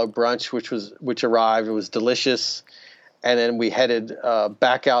for Palo Brunch, which arrived. It was delicious, and then we headed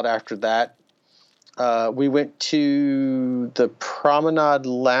back out after that. We went to the Promenade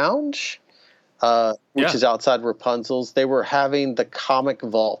Lounge, which is outside Rapunzel's. They were having the Comic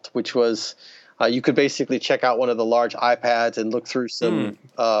Vault, which was you could basically check out one of the large iPads and look through some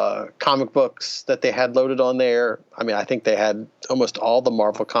comic books that they had loaded on there. I mean, I think they had almost all the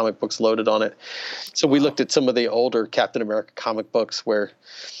Marvel comic books loaded on it. So we looked at some of the older Captain America comic books where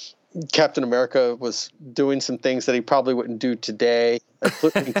Captain America was doing some things that he probably wouldn't do today,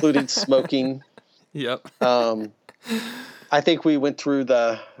 including smoking. Yep. I think we went through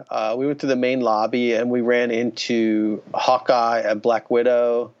the main lobby, and we ran into Hawkeye and Black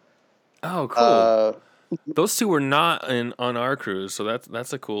Widow. Oh, cool. Those two were not on our cruise, so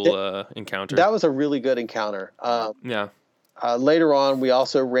that's a cool encounter. That was a really good encounter. Later on, we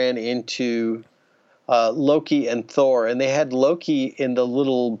also ran into Loki and Thor, and they had Loki in the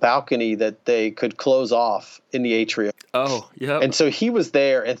little balcony that they could close off in the atrium. Oh, yeah. And so he was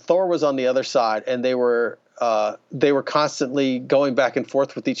there, and Thor was on the other side, and they were constantly going back and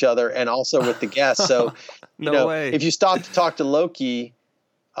forth with each other, and also with the guests. So, no way. If you stopped to talk to Loki,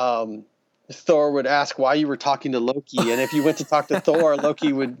 Thor would ask why you were talking to Loki, and if you went to talk to Thor,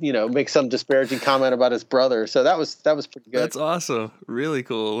 Loki would, make some disparaging comment about his brother. So that was pretty good. That's awesome. Really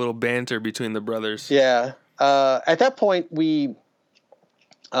cool. A little banter between the brothers. Yeah. At that point, we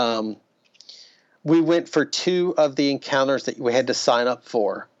went for 2 of the encounters that we had to sign up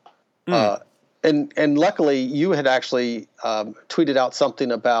for. And luckily, you had actually tweeted out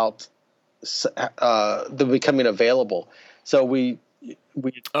something about them becoming available. So we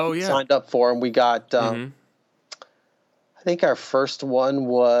signed up for them. We got, I think our first one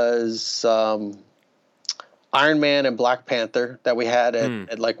was Iron Man and Black Panther that we had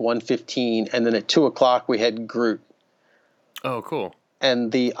at like 1:15, and then at 2:00 we had Groot. Oh, cool.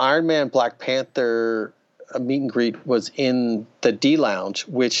 And the Iron Man Black Panther meet and greet was in the D Lounge,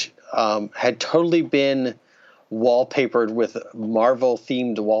 which had totally been wallpapered with Marvel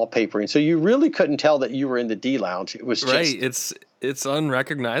themed wallpapering. So you really couldn't tell that you were in the D lounge. It was just Right. It's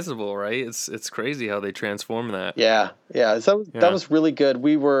unrecognizable, right? It's crazy how they transform that. yeah. So that was really good.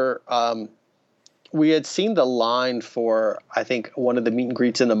 We had seen the line for, I think, one of the meet and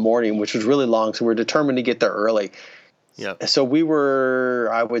greets in the morning, which was really long. So we were determined to get there early. Yep. So we were,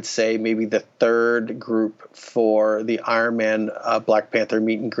 I would say, maybe the third group for the Iron Man Black Panther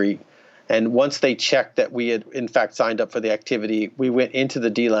meet and greet. And once they checked that we had, in fact, signed up for the activity, we went into the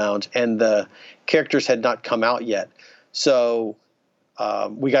D Lounge, and the characters had not come out yet. So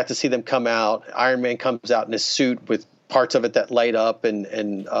we got to see them come out. Iron Man comes out in his suit with parts of it that light up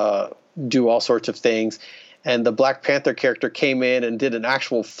and do all sorts of things. And the Black Panther character came in and did an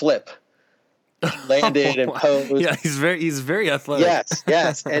actual flip. Landed and posed. Yeah, he's very athletic.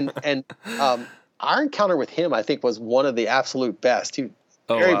 Yes. And our encounter with him, I think, was one of the absolute best. He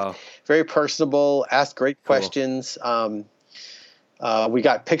Wow. very personable, asked great questions. We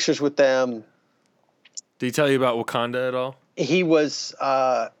got pictures with them. Did he tell you about Wakanda at all? He was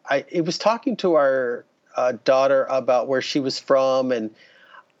it was talking to our daughter about where she was from, and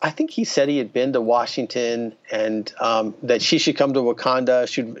I think he said he had been to Washington and that she should come to Wakanda.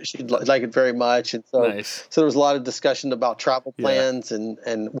 She'd like it very much. And so, Nice. So there was a lot of discussion about travel plans and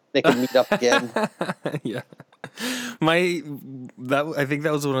when they could meet up again. Yeah. I think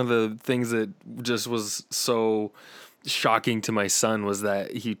that was one of the things that just was so shocking to my son was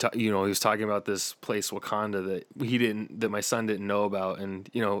that he was talking about this place Wakanda that my son didn't know about, and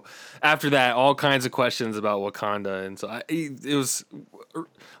after that all kinds of questions about Wakanda, and so it was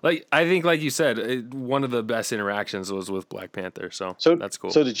like, I think, like you said, one of the best interactions was with Black Panther, so that's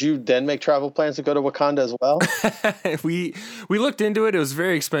cool. So did you then make travel plans to go to Wakanda as well? we looked into it. It was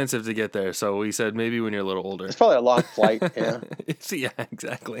very expensive to get there, so we said maybe when you're a little older. It's probably a long flight. Yeah. Yeah,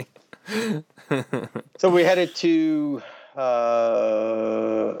 exactly. So we headed to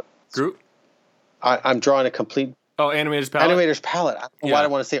Groot. I'm drawing a complete Animator's Palette. Animator's Palette. I don't know why I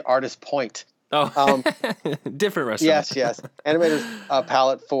want to say Artist Point. Different restaurant. Yes. Animator's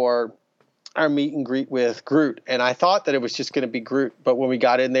Palette for our meet and greet with Groot, and I thought that it was just going to be Groot, but when we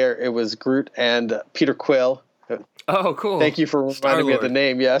got in there, it was Groot and Peter Quill. Oh, cool. Thank you for reminding me of the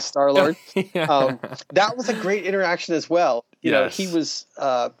name. Yes, Star-Lord. Yeah. That was a great interaction as well. You know, he was,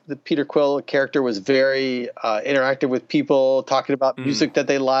 the Peter Quill character was very interactive with people, talking about music that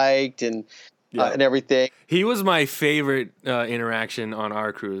they liked and everything. He was my favorite interaction on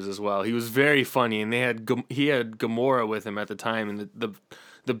our cruise as well. He was very funny, and he had Gamora with him at the time, and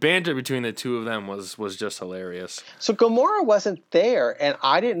the banter between the two of them was just hilarious. So Gamora wasn't there, and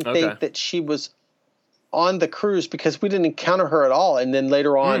I didn't think that she was on the cruise because we didn't encounter her at all. And then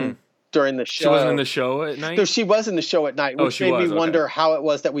later on during the show, she wasn't in the show at night. No, she was in the show at night, which made me wonder how it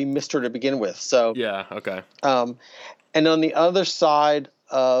was that we missed her to begin with. So yeah, okay. And on the other side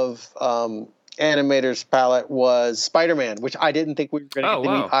of Animator's Palette was Spider-Man, which I didn't think we were going to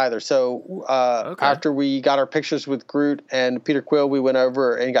get to meet either. So after we got our pictures with Groot and Peter Quill, we went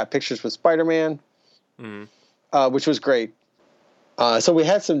over and got pictures with Spider-Man, which was great. So we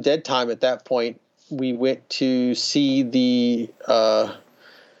had some dead time at that point. We went to see the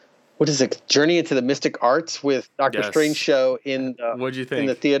Journey into the Mystic Arts with Doctor Strange show in What'd you think? In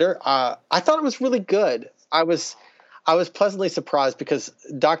the theater. I thought it was really good. I was pleasantly surprised because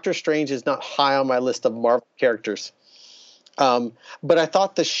Doctor Strange is not high on my list of Marvel characters. But I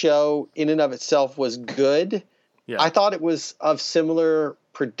thought the show in and of itself was good. Yeah. I thought it was of similar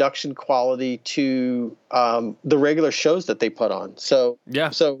production quality to the regular shows that they put on. So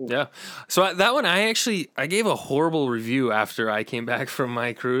that one I gave a horrible review after I came back from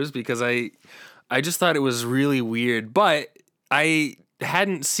my cruise because I just thought it was really weird, but I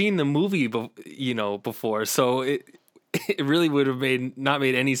hadn't seen the movie before, so it really would have not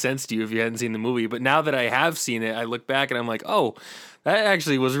made any sense to you if you hadn't seen the movie. But now that I have seen it, I look back and I'm like, oh, that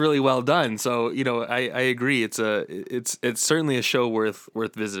actually was really well done. So, I agree. It's certainly a show worth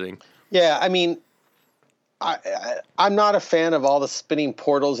visiting. Yeah. I mean, I'm not a fan of all the spinning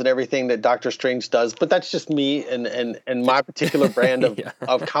portals and everything that Doctor Strange does, but that's just me and my particular brand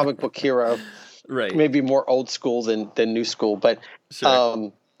of comic book hero. Right. Maybe more old school than new school. But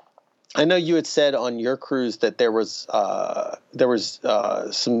sure. I know you had said on your cruise that there was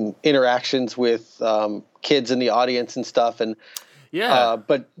some interactions with kids in the audience and stuff, and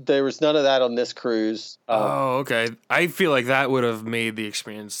but there was none of that on this cruise. Okay. I feel like that would have made the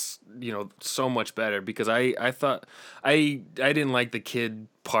experience, so much better because I thought I didn't like the kid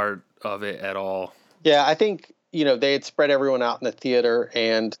part of it at all. Yeah, I think they had spread everyone out in the theater,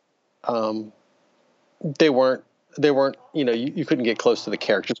 and they weren't they weren't, you couldn't get close to the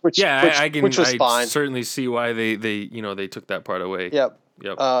characters, which was I fine. certainly see why they took that part away. Yep.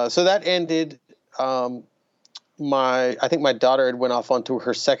 So that ended. I think my daughter had went off onto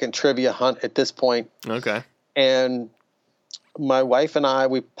her second trivia hunt at this point. Okay. And my wife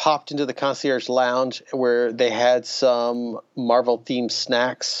and we popped into the concierge lounge where they had some Marvel themed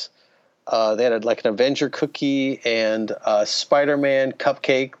snacks. They had like an Avenger cookie and a Spider-Man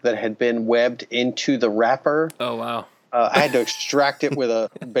cupcake that had been webbed into the wrapper. Oh, wow. I had to extract it with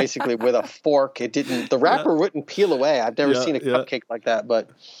a fork. The wrapper wouldn't peel away. I've never seen a cupcake like that, but,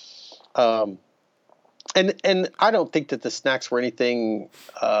 and I don't think that the snacks were anything,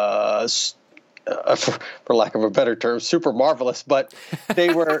 for lack of a better term, super marvelous, but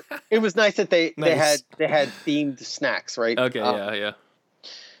it was nice that they had themed snacks, right? Okay. Yeah.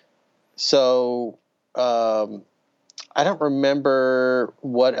 So, I don't remember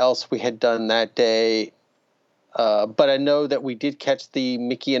what else we had done that day. But I know that we did catch the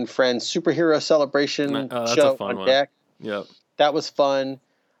Mickey and Friends superhero celebration show on deck. Yep. That was fun.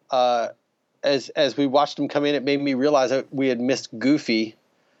 As we watched them come in, it made me realize that we had missed Goofy.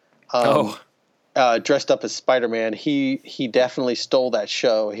 Dressed up as Spider-Man. He definitely stole that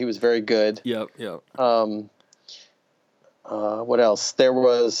show. He was very good. Yep. What else? There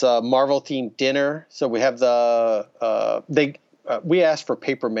was Marvel themed dinner. So we have we asked for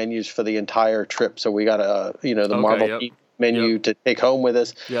paper menus for the entire trip, so we got the Marvel menu to take home with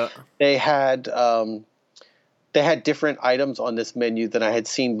us. Yeah. They had different items on this menu than I had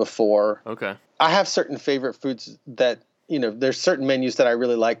seen before. Okay. I have certain favorite foods that there's certain menus that I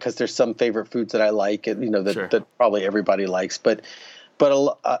really like because there's some favorite foods that I like and that probably everybody likes. But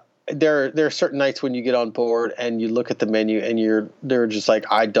there are certain nights when you get on board and you look at the menu and they're just like,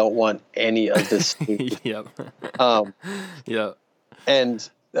 I don't want any of this food. Yep. Yeah. And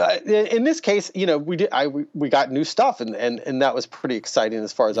in this case, we got new stuff and that was pretty exciting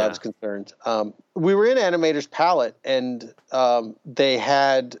as far as I was concerned. We were in Animator's Palette and they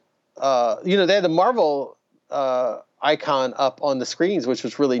had the Marvel icon up on the screens, which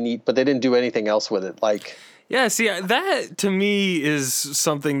was really neat, but they didn't do anything else with it. Yeah, see, that to me is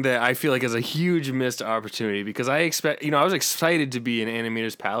something that I feel like is a huge missed opportunity because I was excited to be in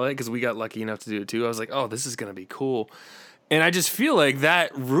Animator's Palette because we got lucky enough to do it too. I was like, oh, this is going to be cool. And I just feel like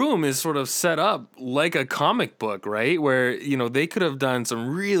that room is sort of set up like a comic book, right? Where, they could have done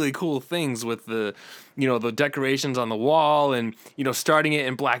some really cool things with the decorations on the wall and, starting it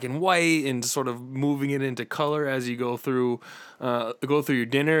in black and white and sort of moving it into color as you go through your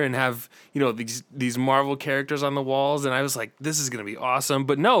dinner and have, these Marvel characters on the walls. And I was like, this is going to be awesome.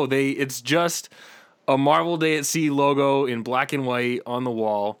 But no, it's just a Marvel Day at Sea logo in black and white on the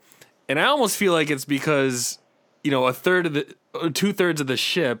wall. And I almost feel like it's because, a third of 2/3 of the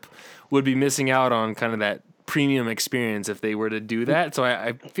ship would be missing out on kind of that premium experience if they were to do that. So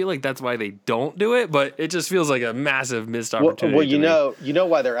I feel like that's why they don't do it, but it just feels like a massive missed opportunity. Well, you know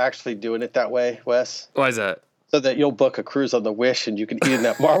why they're actually doing it that way, Wes? Why is that? So that you'll book a cruise on the Wish and you can eat in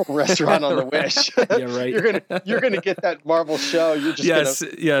that Marvel restaurant on the Wish. Yeah, right. you're gonna get that Marvel show. You're just yes.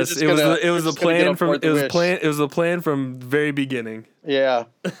 It was the plan from the very beginning. Yeah.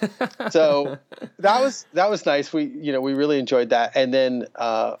 So that was nice. We really enjoyed that, and then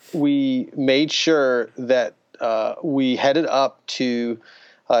we made sure that we headed up to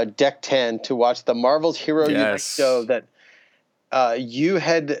Deck 10 to watch the Marvel's Hero Unite show that you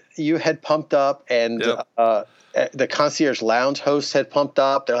had pumped up and. Yep. The concierge lounge hosts had pumped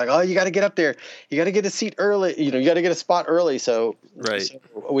up. They're like, "Oh, you got to get up there. You got to get a seat early. You got to get a spot early." So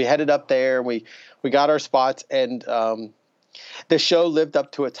we headed up there. We got our spots, and the show lived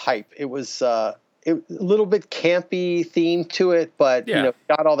up to its hype. It was a little bit campy theme to it, but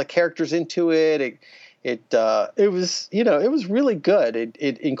got all the characters into it. It was really good.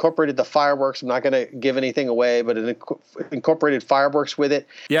 It incorporated the fireworks. I'm not going to give anything away, but it incorporated fireworks with it.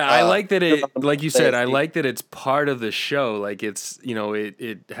 Yeah, I like that like you said, I like that it's part of the show. Like it's,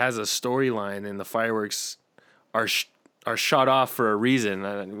 it has a storyline and the fireworks are shot off for a reason.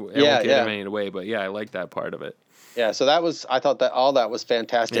 I won't give them any away, but I like that part of it. Yeah, so I thought that all that was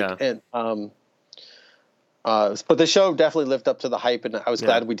fantastic. Yeah. And, but the show definitely lived up to the hype, and I was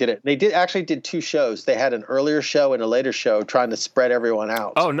glad we did it. They did 2 shows. They had an earlier show and a later show, trying to spread everyone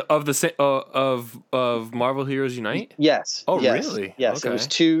out. Oh, of Marvel Heroes Unite? Yes. Oh, yes. Really? Yes. Okay. It was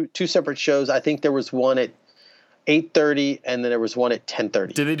two separate shows. I think there was one at 8:30, and then there was one at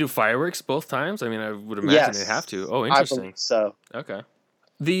 10:30. Did they do fireworks both times? I mean, I would imagine they'd have to. Oh, interesting. I believe so. Okay.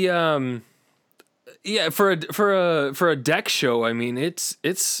 The for a deck show, I mean, it's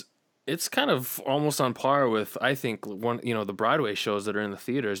it's kind of almost on par with, I think, the Broadway shows that are in the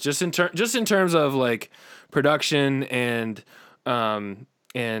theaters, just in terms of like production and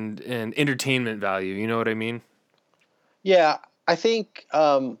entertainment value. You know what I mean? Yeah, I think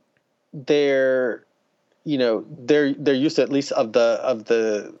they're their use at least of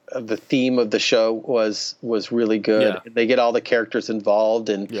the theme of the show was really good. Yeah. They get all the characters involved,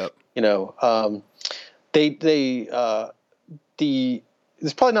 and Yep. They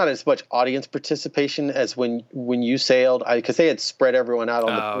there's probably not as much audience participation as when you sailed, because they had spread everyone out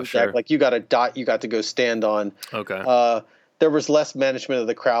on the pool Sure. deck. Like you got a dot you got to go stand on. Okay. There was less management of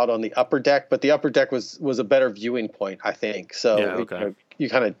the crowd on the upper deck, but the upper deck was a better viewing point, I think. So Yeah, okay. you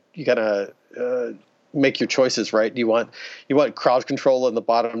gotta make your choices, right? Do you want crowd control on the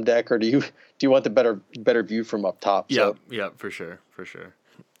bottom deck, or do you want the better view from up top? Yeah, for sure.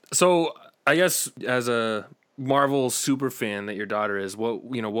 So I guess as a Marvel super fan that your daughter is, what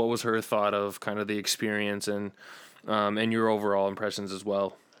was her thought of kind of the experience and your overall impressions as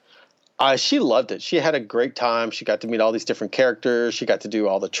well? She loved it. She had a great time. She got to meet all these different characters. She got to do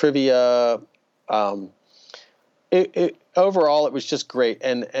all the trivia. Overall, it was just great.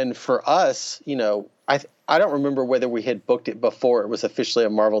 And for us, I don't remember whether we had booked it before it was officially a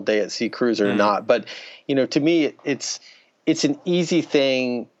Marvel Day at Sea cruise or not. But to me, it's an easy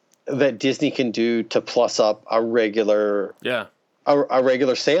thing that Disney can do to plus up a regular a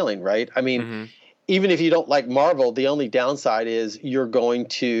regular sailing, right? I mean, even if you don't like Marvel, the only downside is you're going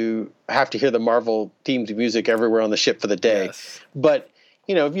to have to hear the Marvel themed music everywhere on the ship for the day. Yes. But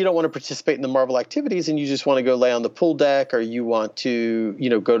if you don't want to participate in the Marvel activities and you just want to go lay on the pool deck, or you want to,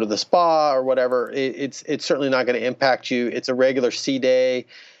 go to the spa or whatever, it's certainly not going to impact you. It's a regular sea day.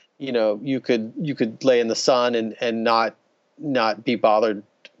 You could lay in the sun and not be bothered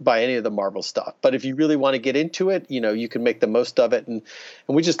by any of the Marvel stuff. But if you really want to get into it, you can make the most of it. And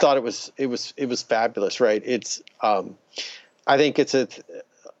we just thought it was fabulous, right? It's I think it's a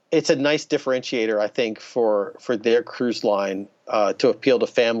nice differentiator, I think, for their cruise line to appeal to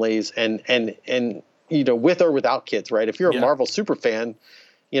families and with or without kids, right? If you're a Marvel super fan,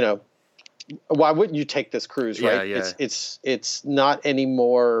 why wouldn't you take this cruise, right? Yeah. It's not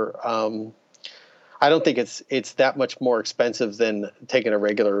anymore. I don't think it's that much more expensive than taking a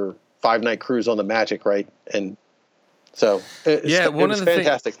regular 5-night cruise on the Magic, right? And so it was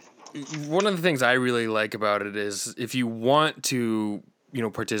fantastic. One of the things I really like about it is if you want to,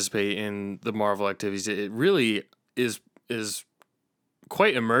 participate in the Marvel activities, it really is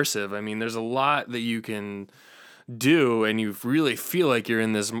quite immersive. I mean, there's a lot that you can do, and you really feel like you're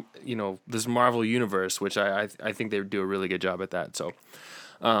in this, this Marvel universe, which I think they do a really good job at that. So.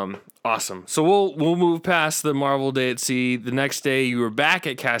 Awesome. So we'll move past the Marvel Day at Sea. The next day, you were back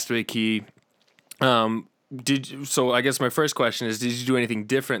at Castaway Cay. So I guess my first question is, did you do anything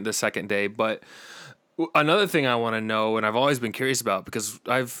different the second day? But another thing I want to know, and I've always been curious about, because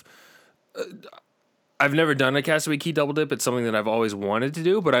I've never done a Castaway Cay double dip. It's something that I've always wanted to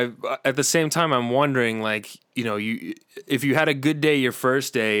do, but at the same time, I'm wondering, like, if you had a good day your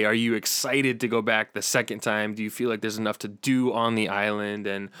first day, are you excited to go back the second time? Do you feel like there's enough to do on the island?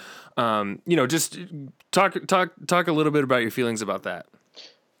 And, just talk a little bit about your feelings about that.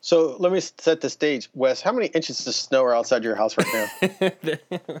 So let me set the stage, Wes. How many inches of snow are outside your house right now?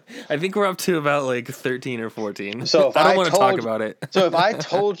 I think we're up to about like 13 or 14. So if I don't want to talk about it. So if I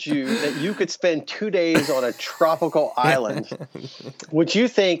told you that you could spend 2 days on a tropical island, would you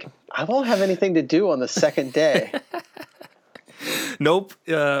think I won't have anything to do on the second day? Nope.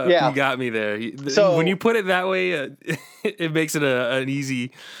 You got me there. So when you put it that way, it makes it an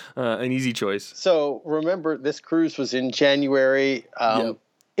easy choice. So remember, this cruise was in January. Yep.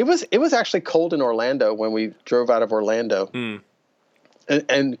 It was actually cold in Orlando when we drove out of Orlando,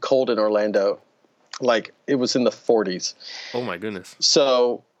 and cold in Orlando, like it was in the 40s. Oh my goodness!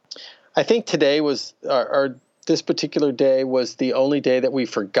 So, I think today was this particular day was the only day that we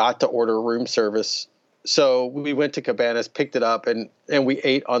forgot to order room service. So we went to Cabanas, picked it up, and we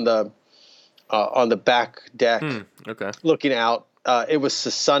ate on the back deck, looking out. It was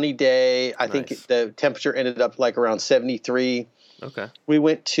a sunny day. I think the temperature ended up like around 73. Okay. We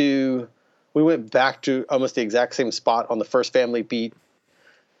went back to almost the exact same spot on the first family beat.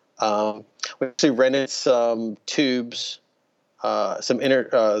 We actually rented some tubes,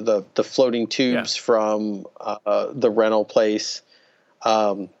 the floating tubes from the rental place,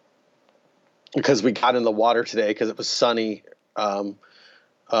 because we got in the water today because it was sunny.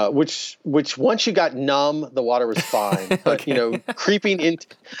 Which once you got numb, the water was fine. But creeping in,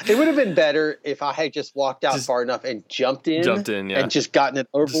 it would have been better if I had just walked out far enough and jumped in, and just gotten it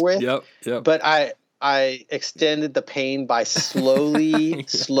over with. Yep. But I extended the pain by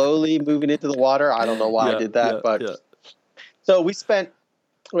slowly moving into the water. I don't know why I did that, but so we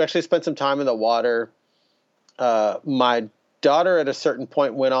actually spent some time in the water. My daughter at a certain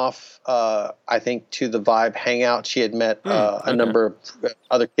point went off, I think, to the Vibe Hangout. She had met a number of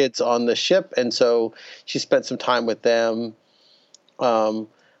other kids on the ship, and so she spent some time with them.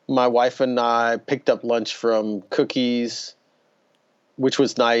 My wife and I picked up lunch from Cookies, which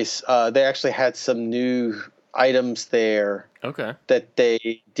was nice. They actually had some new items there that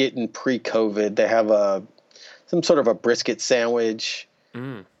they didn't pre-COVID. They have some sort of a brisket sandwich.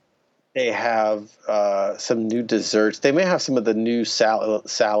 They have some new desserts. They may have some of the new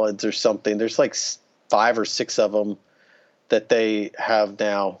salads or something. There's like 5 or 6 of them that they have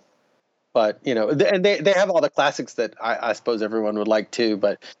now. But, and they have all the classics that I suppose everyone would like too.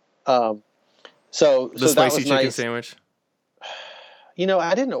 But so the spicy that was chicken nice. Sandwich.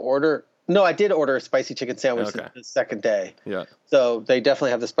 I didn't order. No, I did order a spicy chicken sandwich the second day. Yeah. So they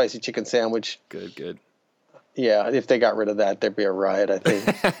definitely have the spicy chicken sandwich. Good. Yeah, if they got rid of that, there'd be a riot, I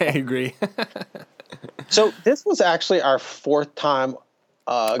think. I agree. So this was actually our 4th time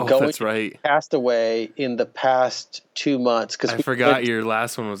going to Castaway in the past 2 months. I forgot your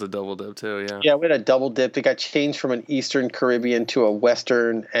last one was a double dip too. Yeah. Yeah, we had a double dip. It got changed from an Eastern Caribbean to a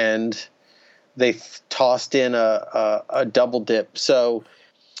Western, and they tossed in a double dip. So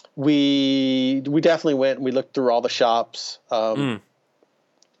we definitely went and we looked through all the shops to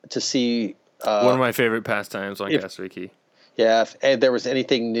see. One of my favorite pastimes on Castaway Cay. Yeah, if there was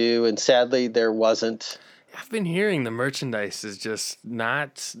anything new, and sadly there wasn't. I've been hearing the merchandise is just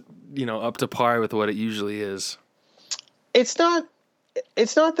not, up to par with what it usually is. It's not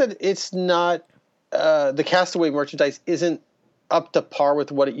that it's not the Castaway merchandise isn't up to par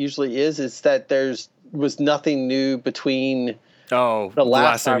with what it usually is. It's that was nothing new between the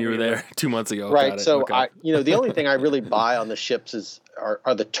last time you were there 2 months ago. Right. So the only thing I really buy on the ships are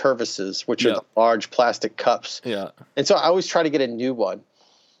the Tervises, which are the large plastic cups. Yeah. And so I always try to get a new one.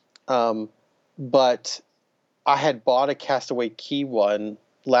 But I had bought a Castaway Cay one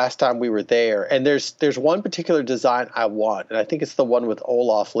last time we were there, and there's one particular design I want, and I think it's the one with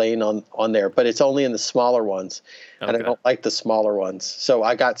Olaf laying on there, but it's only in the smaller ones, and I don't like the smaller ones. So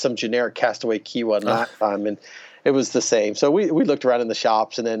I got some generic Castaway Cay one last time, and it was the same. So we looked around in the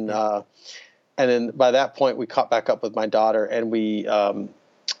shops, and then by that point we caught back up with my daughter, and we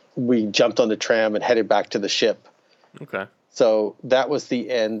jumped on the tram and headed back to the ship. Okay. So that was the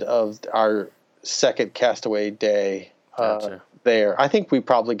end of our second Castaway day. Gotcha. There. I think we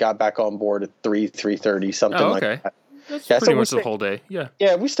probably got back on board at 3:30, something like that. That's pretty much the whole day. Yeah.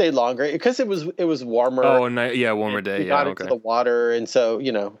 Yeah, we stayed longer because it was warmer. Oh, warmer day. We got into the water, and so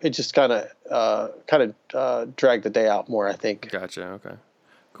it just kind of dragged the day out more, I think. Gotcha. Okay.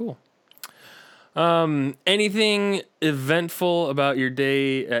 Cool. Anything eventful about your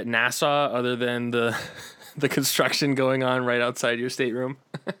day at Nassau other than the construction going on right outside your stateroom?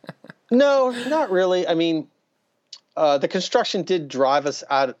 No, not really. I mean, the construction did drive us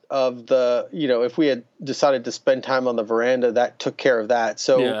out of if we had decided to spend time on the veranda, that took care of that.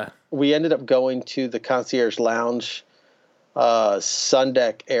 So we ended up going to the concierge lounge, sun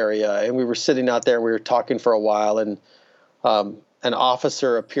deck area, and we were sitting out there and we were talking for a while, and an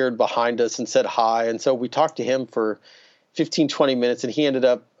officer appeared behind us and said hi. And so we talked to him for 15, 20 minutes, and he ended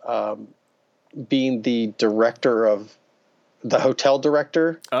up being the hotel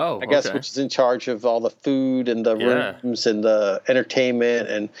director, I guess, which is in charge of all the food and the rooms and the entertainment.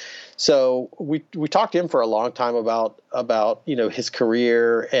 And so we talked to him for a long time about his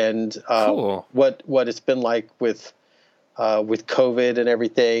career and what it's been like with COVID and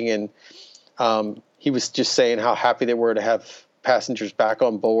everything. And he was just saying how happy they were to have passengers back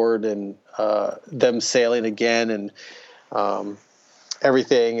on board and them sailing again and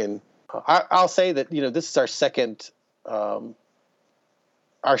everything. And I'll say that this is our second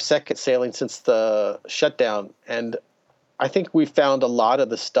sailing since the shutdown, and I think we found a lot of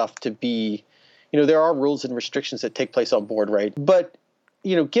the stuff to be, there are rules and restrictions that take place on board, right? But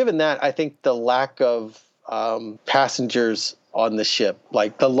given that, I think the lack of passengers on the ship,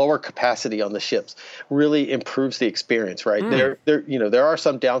 like the lower capacity on the ships, really improves the experience, right? There are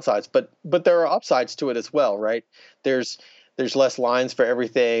some downsides, but there are upsides to it as well, right? There's less lines for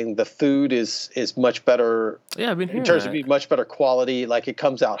everything. The food is much better. Yeah, I've been hearing in terms of being much better quality. Like it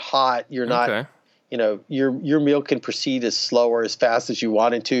comes out hot. You're not, your meal can proceed as slow or as fast as you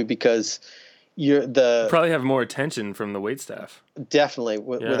want it to because probably have more attention from the waitstaff. Definitely,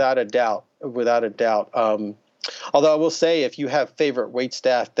 without a doubt. Although I will say, if you have favorite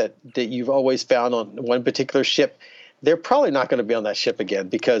waitstaff that you've always found on one particular ship, they're probably not going to be on that ship again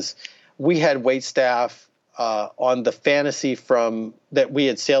because we had wait staff on the Fantasy that we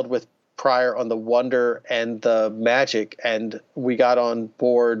had sailed with prior on the Wonder and the Magic, and we got on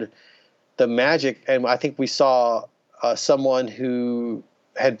board the Magic, and I think we saw someone who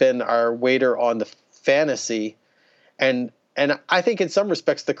had been our waiter on the Fantasy, and I think in some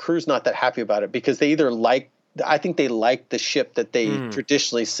respects the crew's not that happy about it, because they either I think they like the ship that they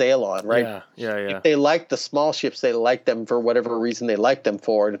traditionally sail on, right? Yeah. If they like the small ships, they like them for whatever reason they like them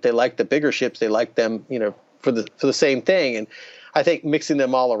for, and if they like the bigger ships, they like them, for the same thing. And I think mixing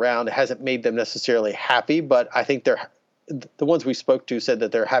them all around hasn't made them necessarily happy, but I think the ones we spoke to said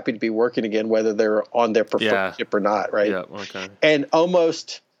that they're happy to be working again, whether they're on their preferred ship or not, right? Yeah, okay. And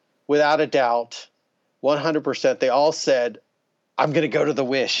almost without a doubt, 100%, they all said, "I'm going to go to the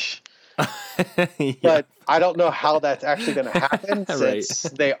Wish." Yeah. But I don't know how that's actually going to happen since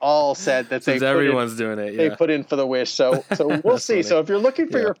they all said that everyone's doing it. Yeah. They put in for the Wish. So we'll see. Funny. So if you're looking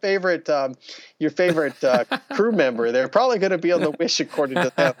for your favorite crew member, they're probably going to be on the Wish according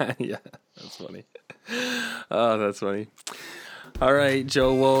to them. Yeah, that's funny. Oh, that's funny. All right,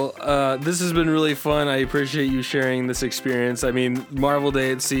 Joe. Well, this has been really fun. I appreciate you sharing this experience. I mean, Marvel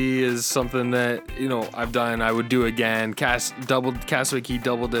Day at Sea is something that, I've done. I would do again. Castaway Key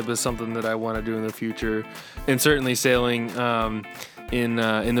double dip is something that I want to do in the future. And certainly sailing in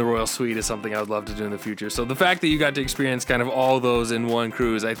the Royal Suite is something I would love to do in the future. So the fact that you got to experience kind of all those in one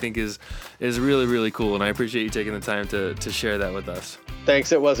cruise, I think is really, really cool. And I appreciate you taking the time to share that with us.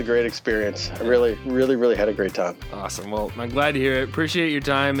 Thanks. It was a great experience. I really, really, really had a great time. Awesome. Well, I'm glad to hear it. Appreciate your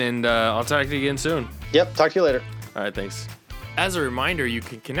time, and I'll talk to you again soon. Yep. Talk to you later. All right. Thanks. As a reminder, you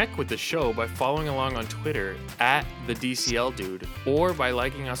can connect with the show by following along on Twitter at the DCL Dude, or by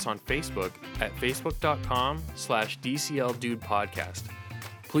liking us on Facebook at facebook.com/DCL Dude Podcast.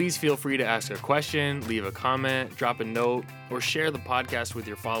 Please feel free to ask a question, leave a comment, drop a note, or share the podcast with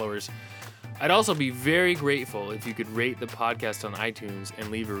your followers. I'd also be very grateful if you could rate the podcast on iTunes and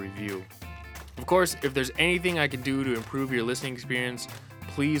leave a review. Of course, if there's anything I could do to improve your listening experience,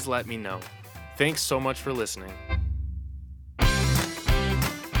 please let me know. Thanks so much for listening.